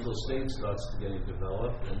the mental state starts to getting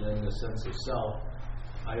developed, and then the sense of self.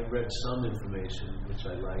 I read some information which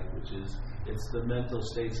I like, which is it's the mental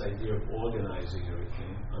state's idea of organizing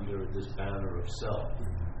everything under this banner of self.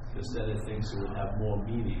 Instead it thinks it would have more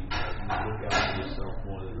meaning, you look out for yourself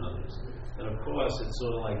more than others. And of course, it's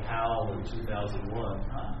sort of like Hal in 2001.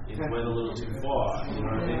 It went a little too far. You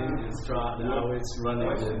know what I mean? It's dropped now. It's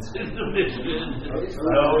running into the mission.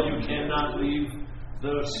 No, you cannot leave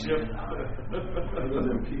the ship. Other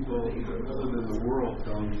than people, other than the world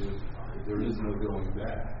telling you there is no going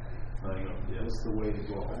back. That's the way to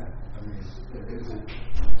go back. I mean, is it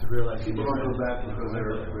To realize people don't go back because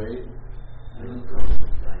they're afraid?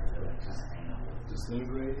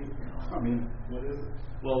 Disintegrating? I mean, what is it?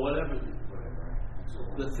 Well, whatever.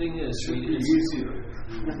 The thing is, It should be easier,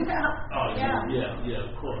 oh yeah,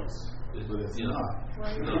 of course. but it's you know,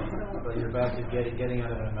 not. No, But you're back to getting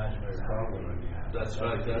out of an imaginary problem. that's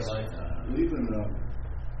right. That's Even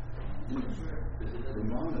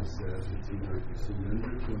Ramana says it's either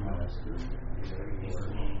surrender to master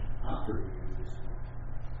or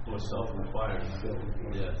or self-inquiry.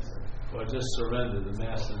 Yes. Or just surrender. The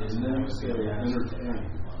master doesn't and then have to say be a master. entertain.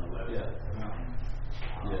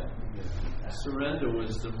 Yeah. Surrender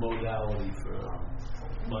was the modality for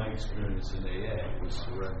my experience in AA, was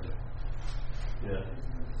surrender. Yeah.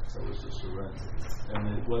 So it was a surrender.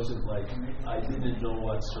 And it wasn't like, I didn't know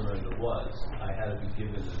what surrender was. I had to be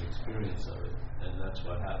given an experience of it. And that's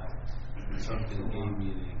what happened. Something gave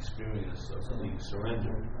me the experience of being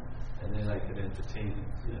surrendered. And then I could entertain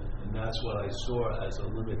it. Yeah. And that's what I saw as a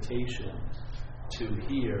limitation to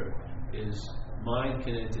here is mind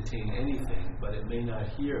can entertain anything, but it may not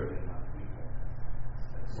hear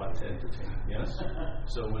what to entertain, yes?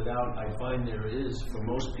 So I find there is, for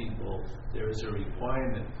most people, there is a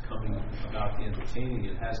requirement coming about the entertaining.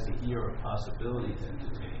 It has to hear a possibility to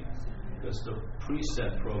entertain. Because the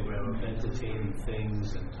preset program of entertaining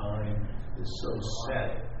things and time is so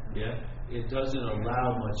set, yeah? It doesn't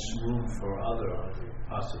allow much room for other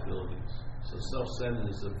possibilities. So self-centered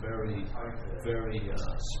is a very, very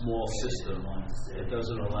small system. It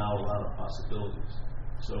doesn't allow a lot of possibilities.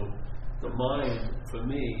 So the mind, for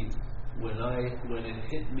me, when it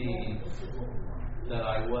hit me that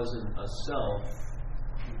I wasn't a self,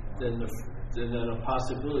 then a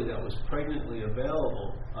possibility that was pregnantly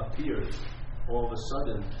available appeared all of a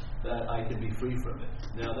sudden, that I could be free from it.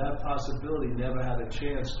 Now that possibility never had a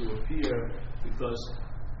chance to appear because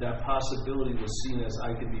that possibility was seen as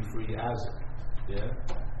I could be free as it,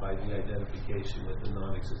 by the identification with the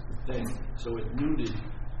non-existent thing. So it neutered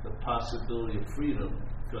the possibility of freedom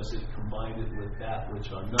because it combined it with that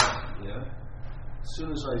which I'm not, As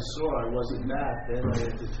soon as I saw I wasn't that, then I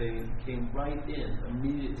entertained, came right in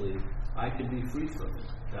immediately. I could be free from it.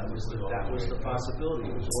 That was the possibility.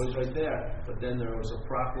 It was always right there. But then there was a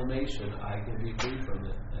proclamation: I can be free from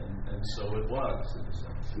it, and so it was. In a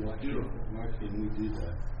sense. It was beautiful. Why can we do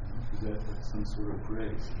that? Is that some sort of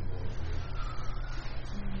grace?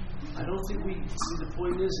 I don't think we see. The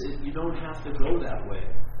point is, you don't have to go that way.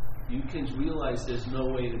 You can realize there's no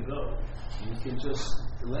way to go. You can just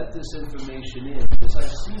let this information in because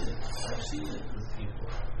I've seen it. I've seen it with people.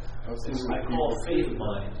 I call faith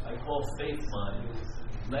mind.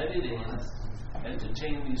 Let it in,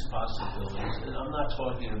 entertain these possibilities. And I'm not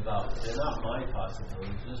talking about, they're not my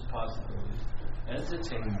possibilities, just possibilities.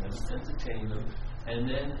 Entertain them. And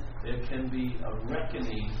then there can be a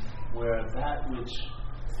reckoning where that which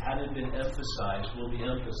hadn't been emphasized will be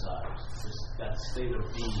emphasized. That state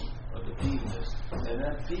of being, or the beingness. And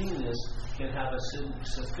that beingness can have a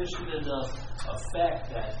sufficient enough effect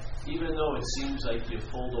that even though it seems like you're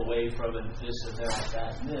pulled away from it, this and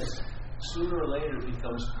that and this, sooner or later it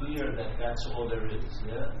becomes clear that that's all there is,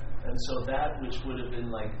 And so that which would have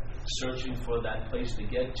been like searching for that place to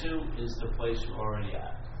get to is the place you're already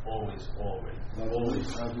at. Always. I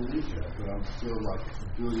believe that, but I'm still like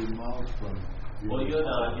a billion miles from you. Well, you're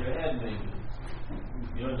not. Your head maybe.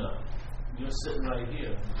 You're not. You're sitting right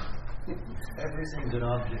here. Everything's an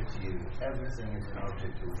object to you. Everything is an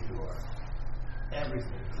object to who you are.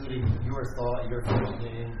 Everything, including your thought, your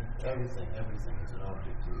feeling, everything is an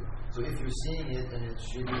object to you. So if you're seeing it and it's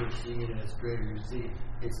shitty, you're seeing it and it's great, or you see it,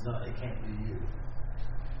 it can't be you.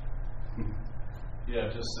 Yeah,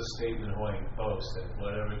 just a statement in Hawaiian Post that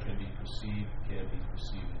whatever can be perceived can't be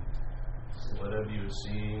perceived. So whatever you're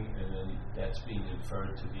seeing and then that's being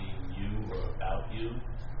inferred to being you or about you,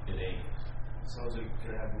 it ain't. Sounds like it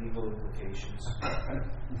could have legal implications.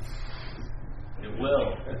 It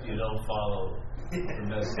will if you don't follow the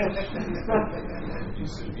message. There'll be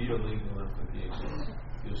severe legal implications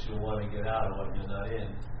because you'll want to get out of what you're not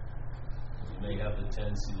in. You may have the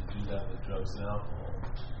tendency to do that with drugs and alcohol,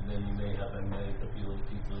 and then you may have magnetic appeal to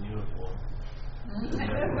people in uniform.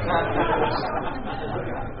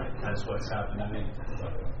 That's what's happened to me.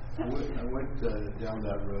 I went down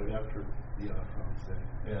that road after the ashram thing.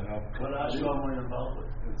 Yeah. What ashram were you involved with?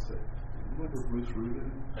 Remember Bruce Rubin?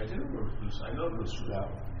 I do remember Bruce. I know Bruce Rubin. That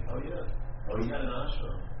one. Oh yeah. Oh, you had an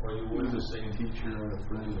ashram, or you were the same teacher and a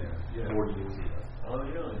friend there 40 years ago. Oh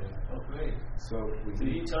really? Oh great. So did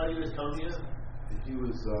he tell you to come here? He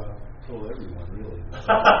was told everyone really.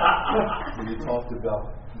 When he talked about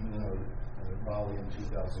Raleigh in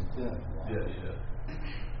 2010. Yeah.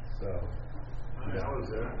 So I was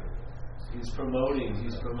there. He's promoting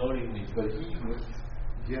me. But he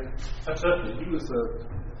was a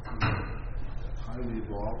highly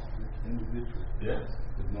evolved individual. Yes.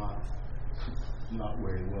 But not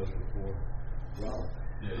where he was before Raleigh.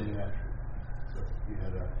 Yeah. So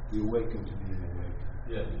he awakened to being awakened.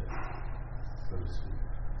 Yeah. So to speak.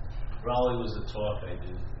 Raleigh was a talk I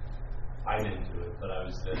did. I didn't do it, but I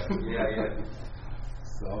was there. Yeah.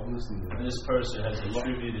 So I've listened to that. This person has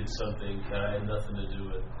attributed something that I had nothing to do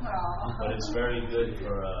with. But it's very good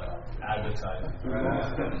for advertising.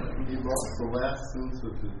 He brought the last sense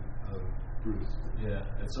of Bruce. Yeah,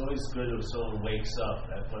 it's always good if someone wakes up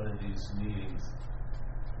at one of these meetings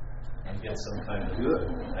and gets some kind of good.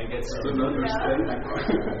 I get some understanding.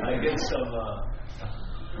 I get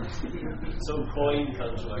some coin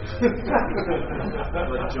comes like that.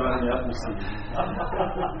 Like Johnny Appleseed.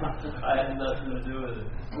 I had nothing to do with it.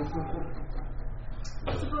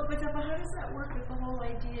 But how does that work with the whole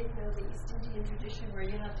idea, the East Indian tradition where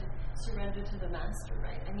you have to surrender to the master,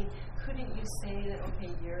 right? I mean, couldn't you say that,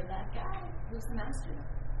 okay, you're that guy? Who's the master?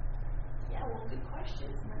 Yeah, well, good question.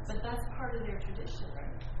 But that's part of their tradition,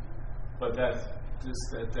 right? But that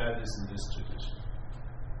isn't this tradition.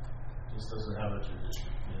 This doesn't have a tradition,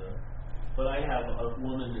 But I have a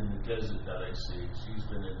woman in the desert that I see. She's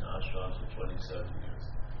been in ashrams for 27 years.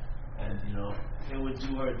 And, it would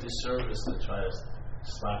do her a disservice to try to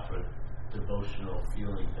slap her devotional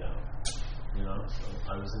feeling down. you know. So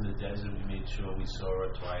I was in the desert. We made sure we saw her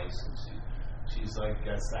twice, and she's like,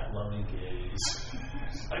 that's that loving gaze.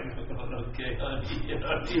 I'm going, okay, honey, you know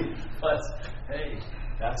what I mean? But hey,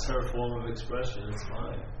 that's her form of expression. It's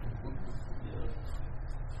fine. You know,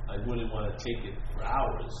 I wouldn't want to take it for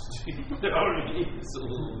hours. You know what I mean? It's a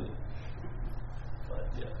little bit. But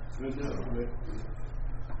yeah. We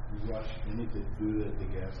watched anything do at the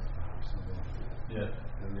gas pump or something like that. Yeah.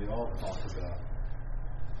 And they all talk about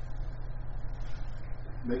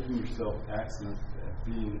making yourself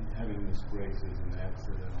having this grace is an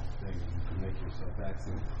accidental thing. You can make yourself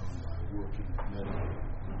accidental by working, meditating,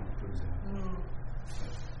 for example.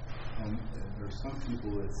 And there's some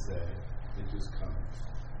people that say, they just come,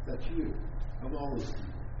 that's you, of all these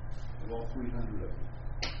people, of all 300 of them.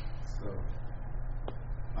 So,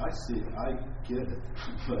 I see it, I get it,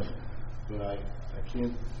 but I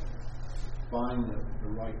can't find the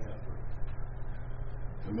right effort.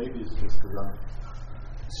 And maybe it's just because I'm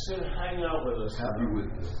should hang out with us. Happy with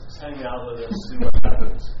this. Just hang out with us, see what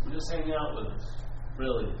happens. Just hang out with us.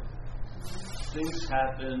 Really. Things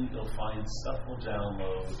happen, you'll find stuff will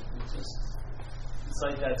download. It's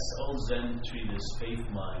like that old Zen treatise, Faith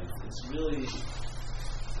Mind. It's really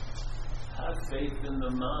have faith in the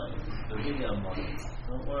mind, the Vidya mind.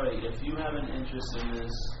 Don't worry, if you have an interest in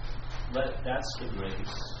this, that's the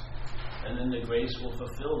grace. And then the grace will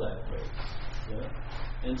fulfill that grace. Yeah?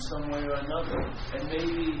 In some way or another. And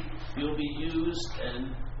maybe you'll be used,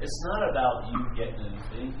 and it's not about you getting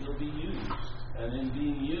anything, you'll be used. And in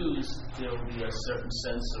being used, there'll be a certain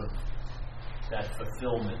sense of that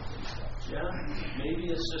fulfillment and stuff. Yeah?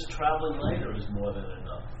 Maybe it's just traveling later is more than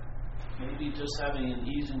enough. Maybe just having an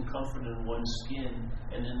ease and comfort in one's skin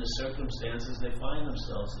and in the circumstances they find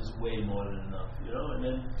themselves is way more than enough. You know? And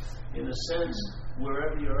then, in a sense,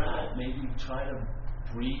 wherever you're at, maybe try to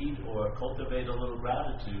breed or cultivate a little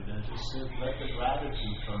gratitude and just let the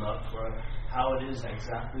gratitude come up for how it is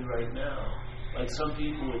exactly right now. Like some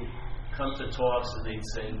people would come to talks and they'd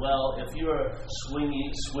say, well, if you're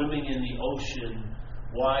swimming in the ocean,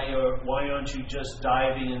 why aren't you just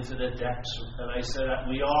diving into the depths? And I said,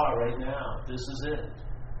 we are right now. This is it.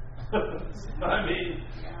 I mean,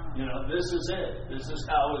 you know, this is it. This is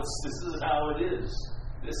how it is.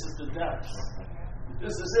 This is the depths.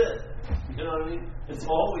 This is it. You know what I mean? It's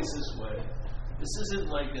always this way. This isn't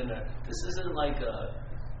like an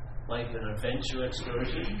adventure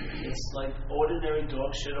excursion. It's like ordinary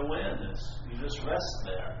dog shit awareness. You just rest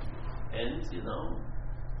there, and you know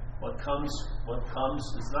what comes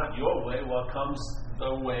is not your way. What comes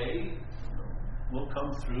the way, will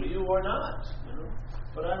come through you or not. You know.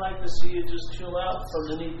 But I like to see you just chill out from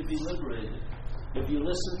the need to be liberated. If you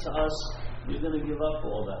listen to us, you're going to give up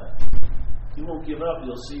all that. You won't give up.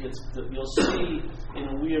 You'll see in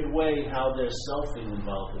a weird way how there's selfing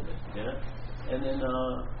involved in it. Yeah, and then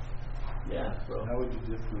bro. How would you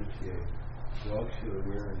differentiate dog shit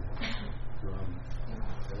awareness from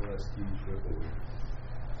LSD triple?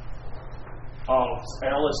 Oh,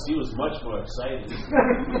 LSD was much more exciting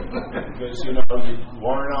because you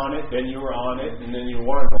weren't on it, then you were on it, and then you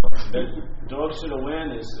weren't on it. Then dog shit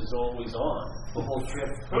awareness is always on. The whole trip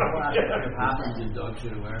happens in dog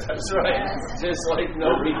shit awareness. That's right. Just like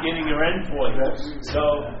no beginning or end point. So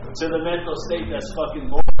to the mental state, that's fucking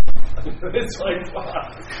boring. It's like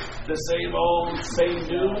the same old, same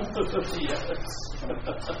new. Yes.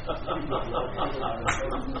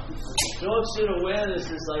 Dog shit awareness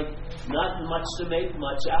is like not much to make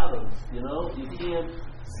much out of. You know, you can't.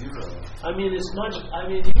 Zero. I mean,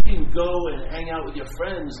 you can go and hang out with your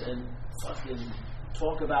friends and fucking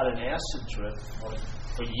talk about an acid trip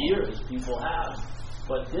for years. People have,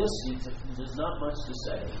 but there's not much to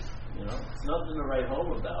say. You know, it's nothing to write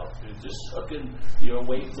home about. You're just sucking your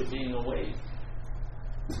awake to being awake.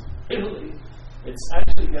 Really,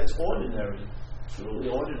 that's ordinary, truly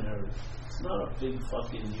ordinary. It's not a big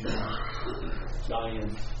fucking huge,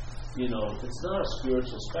 giant. You know, it's not a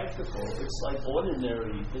spiritual spectacle. It's like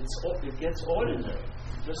ordinary. It gets ordinary.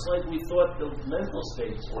 Just like we thought the mental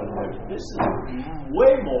state's ordinary. This is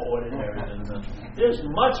way more ordinary than the mental. There's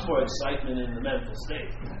much more excitement in the mental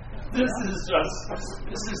state. This is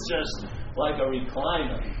just like a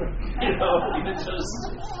recliner. You know, it's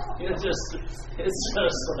just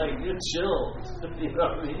like you're chilled. You know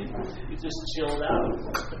what I mean? You just chilled out.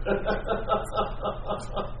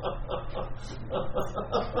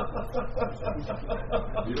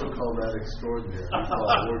 You don't call that extraordinary. You call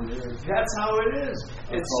it ordinary. That's how it is.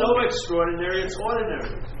 It's so extraordinary, it's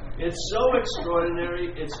ordinary. It's so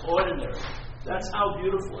extraordinary, it's ordinary. That's how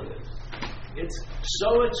beautiful it is. It's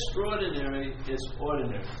so extraordinary, it's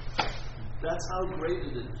ordinary. That's how great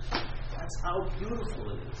it is. That's how beautiful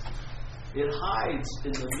it is. It hides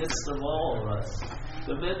in the midst of all of us.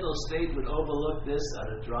 The mental state would overlook this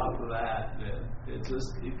at a drop of a hat, man. It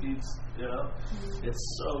keeps,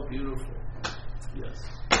 it's so beautiful. Yes.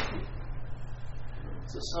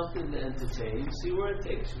 So something to entertain. See where it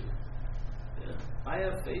takes you. Yeah. I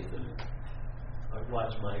have faith in it. I've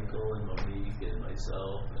watched Michael and Monique and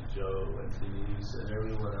myself and Joe and Denise and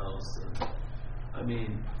everyone else. And, I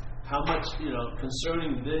mean, how much,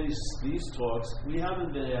 concerning these talks, we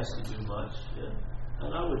haven't been asked to do much. Yeah?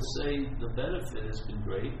 And I would say the benefit has been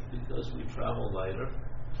great because we travel lighter.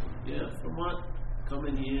 Yeah, from what?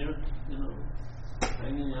 Coming here,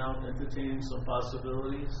 hanging out, entertaining some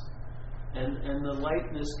possibilities. And the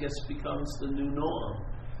lightness becomes the new norm.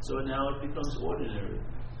 So now it becomes ordinary.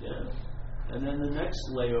 Yeah. And then the next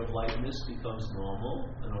layer of lightness becomes normal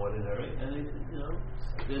and ordinary. And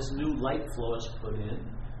there's new light floors put in.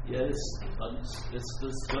 Yeah, it's just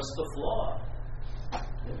the flaw.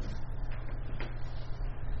 Yeah.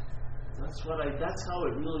 That's how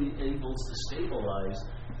it really able to stabilize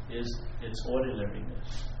is its ordinariness.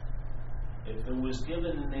 If it was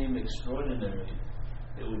given the name extraordinary,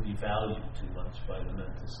 it would be valued too much by the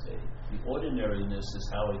mental state. The ordinariness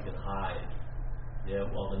is how it can hide. Yeah,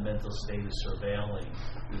 while the mental state is surveilling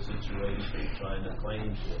the situation, trying to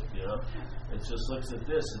claim shit, It just looks at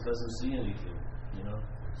this, it doesn't see anything,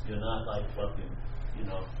 You're not like fucking,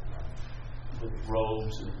 with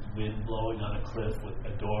robes and wind blowing on a cliff with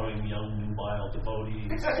adoring young nubile devotees.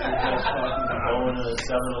 You're just fucking going to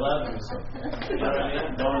 7-Eleven or something. You know what I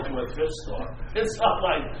mean? Going to a thrift store. It's not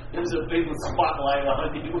like there's a big spotlight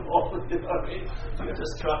on you. You know what I mean? You're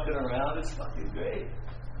just trucking around. It's fucking great.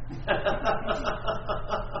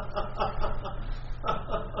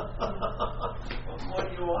 What more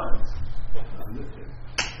do you want?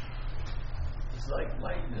 It's like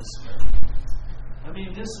lightness, man. I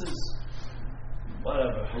mean, this is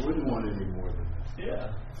whatever. I wouldn't want any more than that.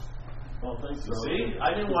 Yeah. Well, thanks. So, see,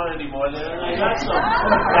 I didn't want any more than I got some.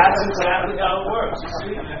 That's exactly how it works. You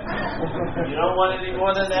see, you don't want any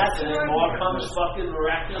more than that, and then more comes fucking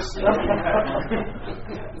miraculously.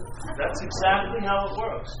 That's exactly how it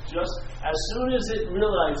works. Just as soon as it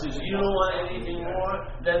realizes you don't want anything more,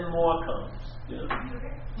 then more comes.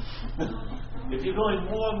 If you're going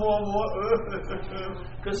more,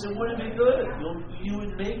 because it wouldn't be good. You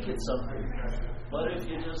would make it something. But if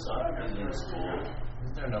you just it's cool.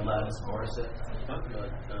 Isn't there an Alanis Morissette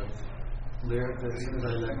lyric that as soon as I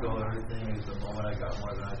let go of everything is the moment I got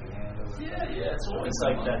more than I can handle? Yeah, it's always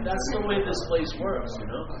like that. That's the way this place works,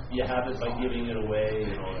 You have it by giving it away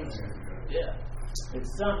and all that. Yeah.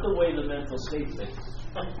 It's not the way the mental state thinks.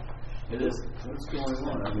 It is. What's going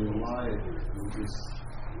on? I mean, why is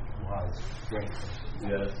great.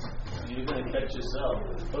 Yes. You're going to catch yourself.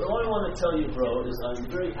 But all I want to tell you, bro, is I'm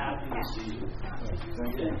very happy to see you.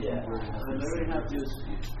 Thank you. Yeah. I'm very happy to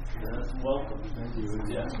see you. Yeah. Welcome. Thank you.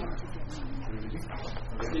 Yeah.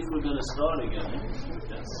 I think we're going to start again.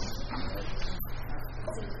 Yes.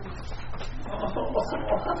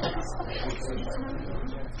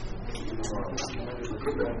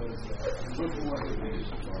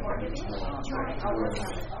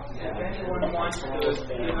 If anyone wants to give us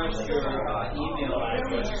your email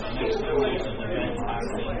address, next time we have an event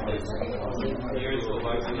happening, here's the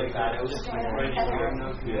way we look at it. Just right here.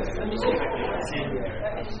 Let me see if I can there.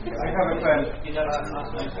 I have a pen. You got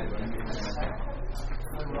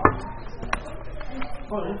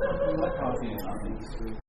Well, it's like coffee.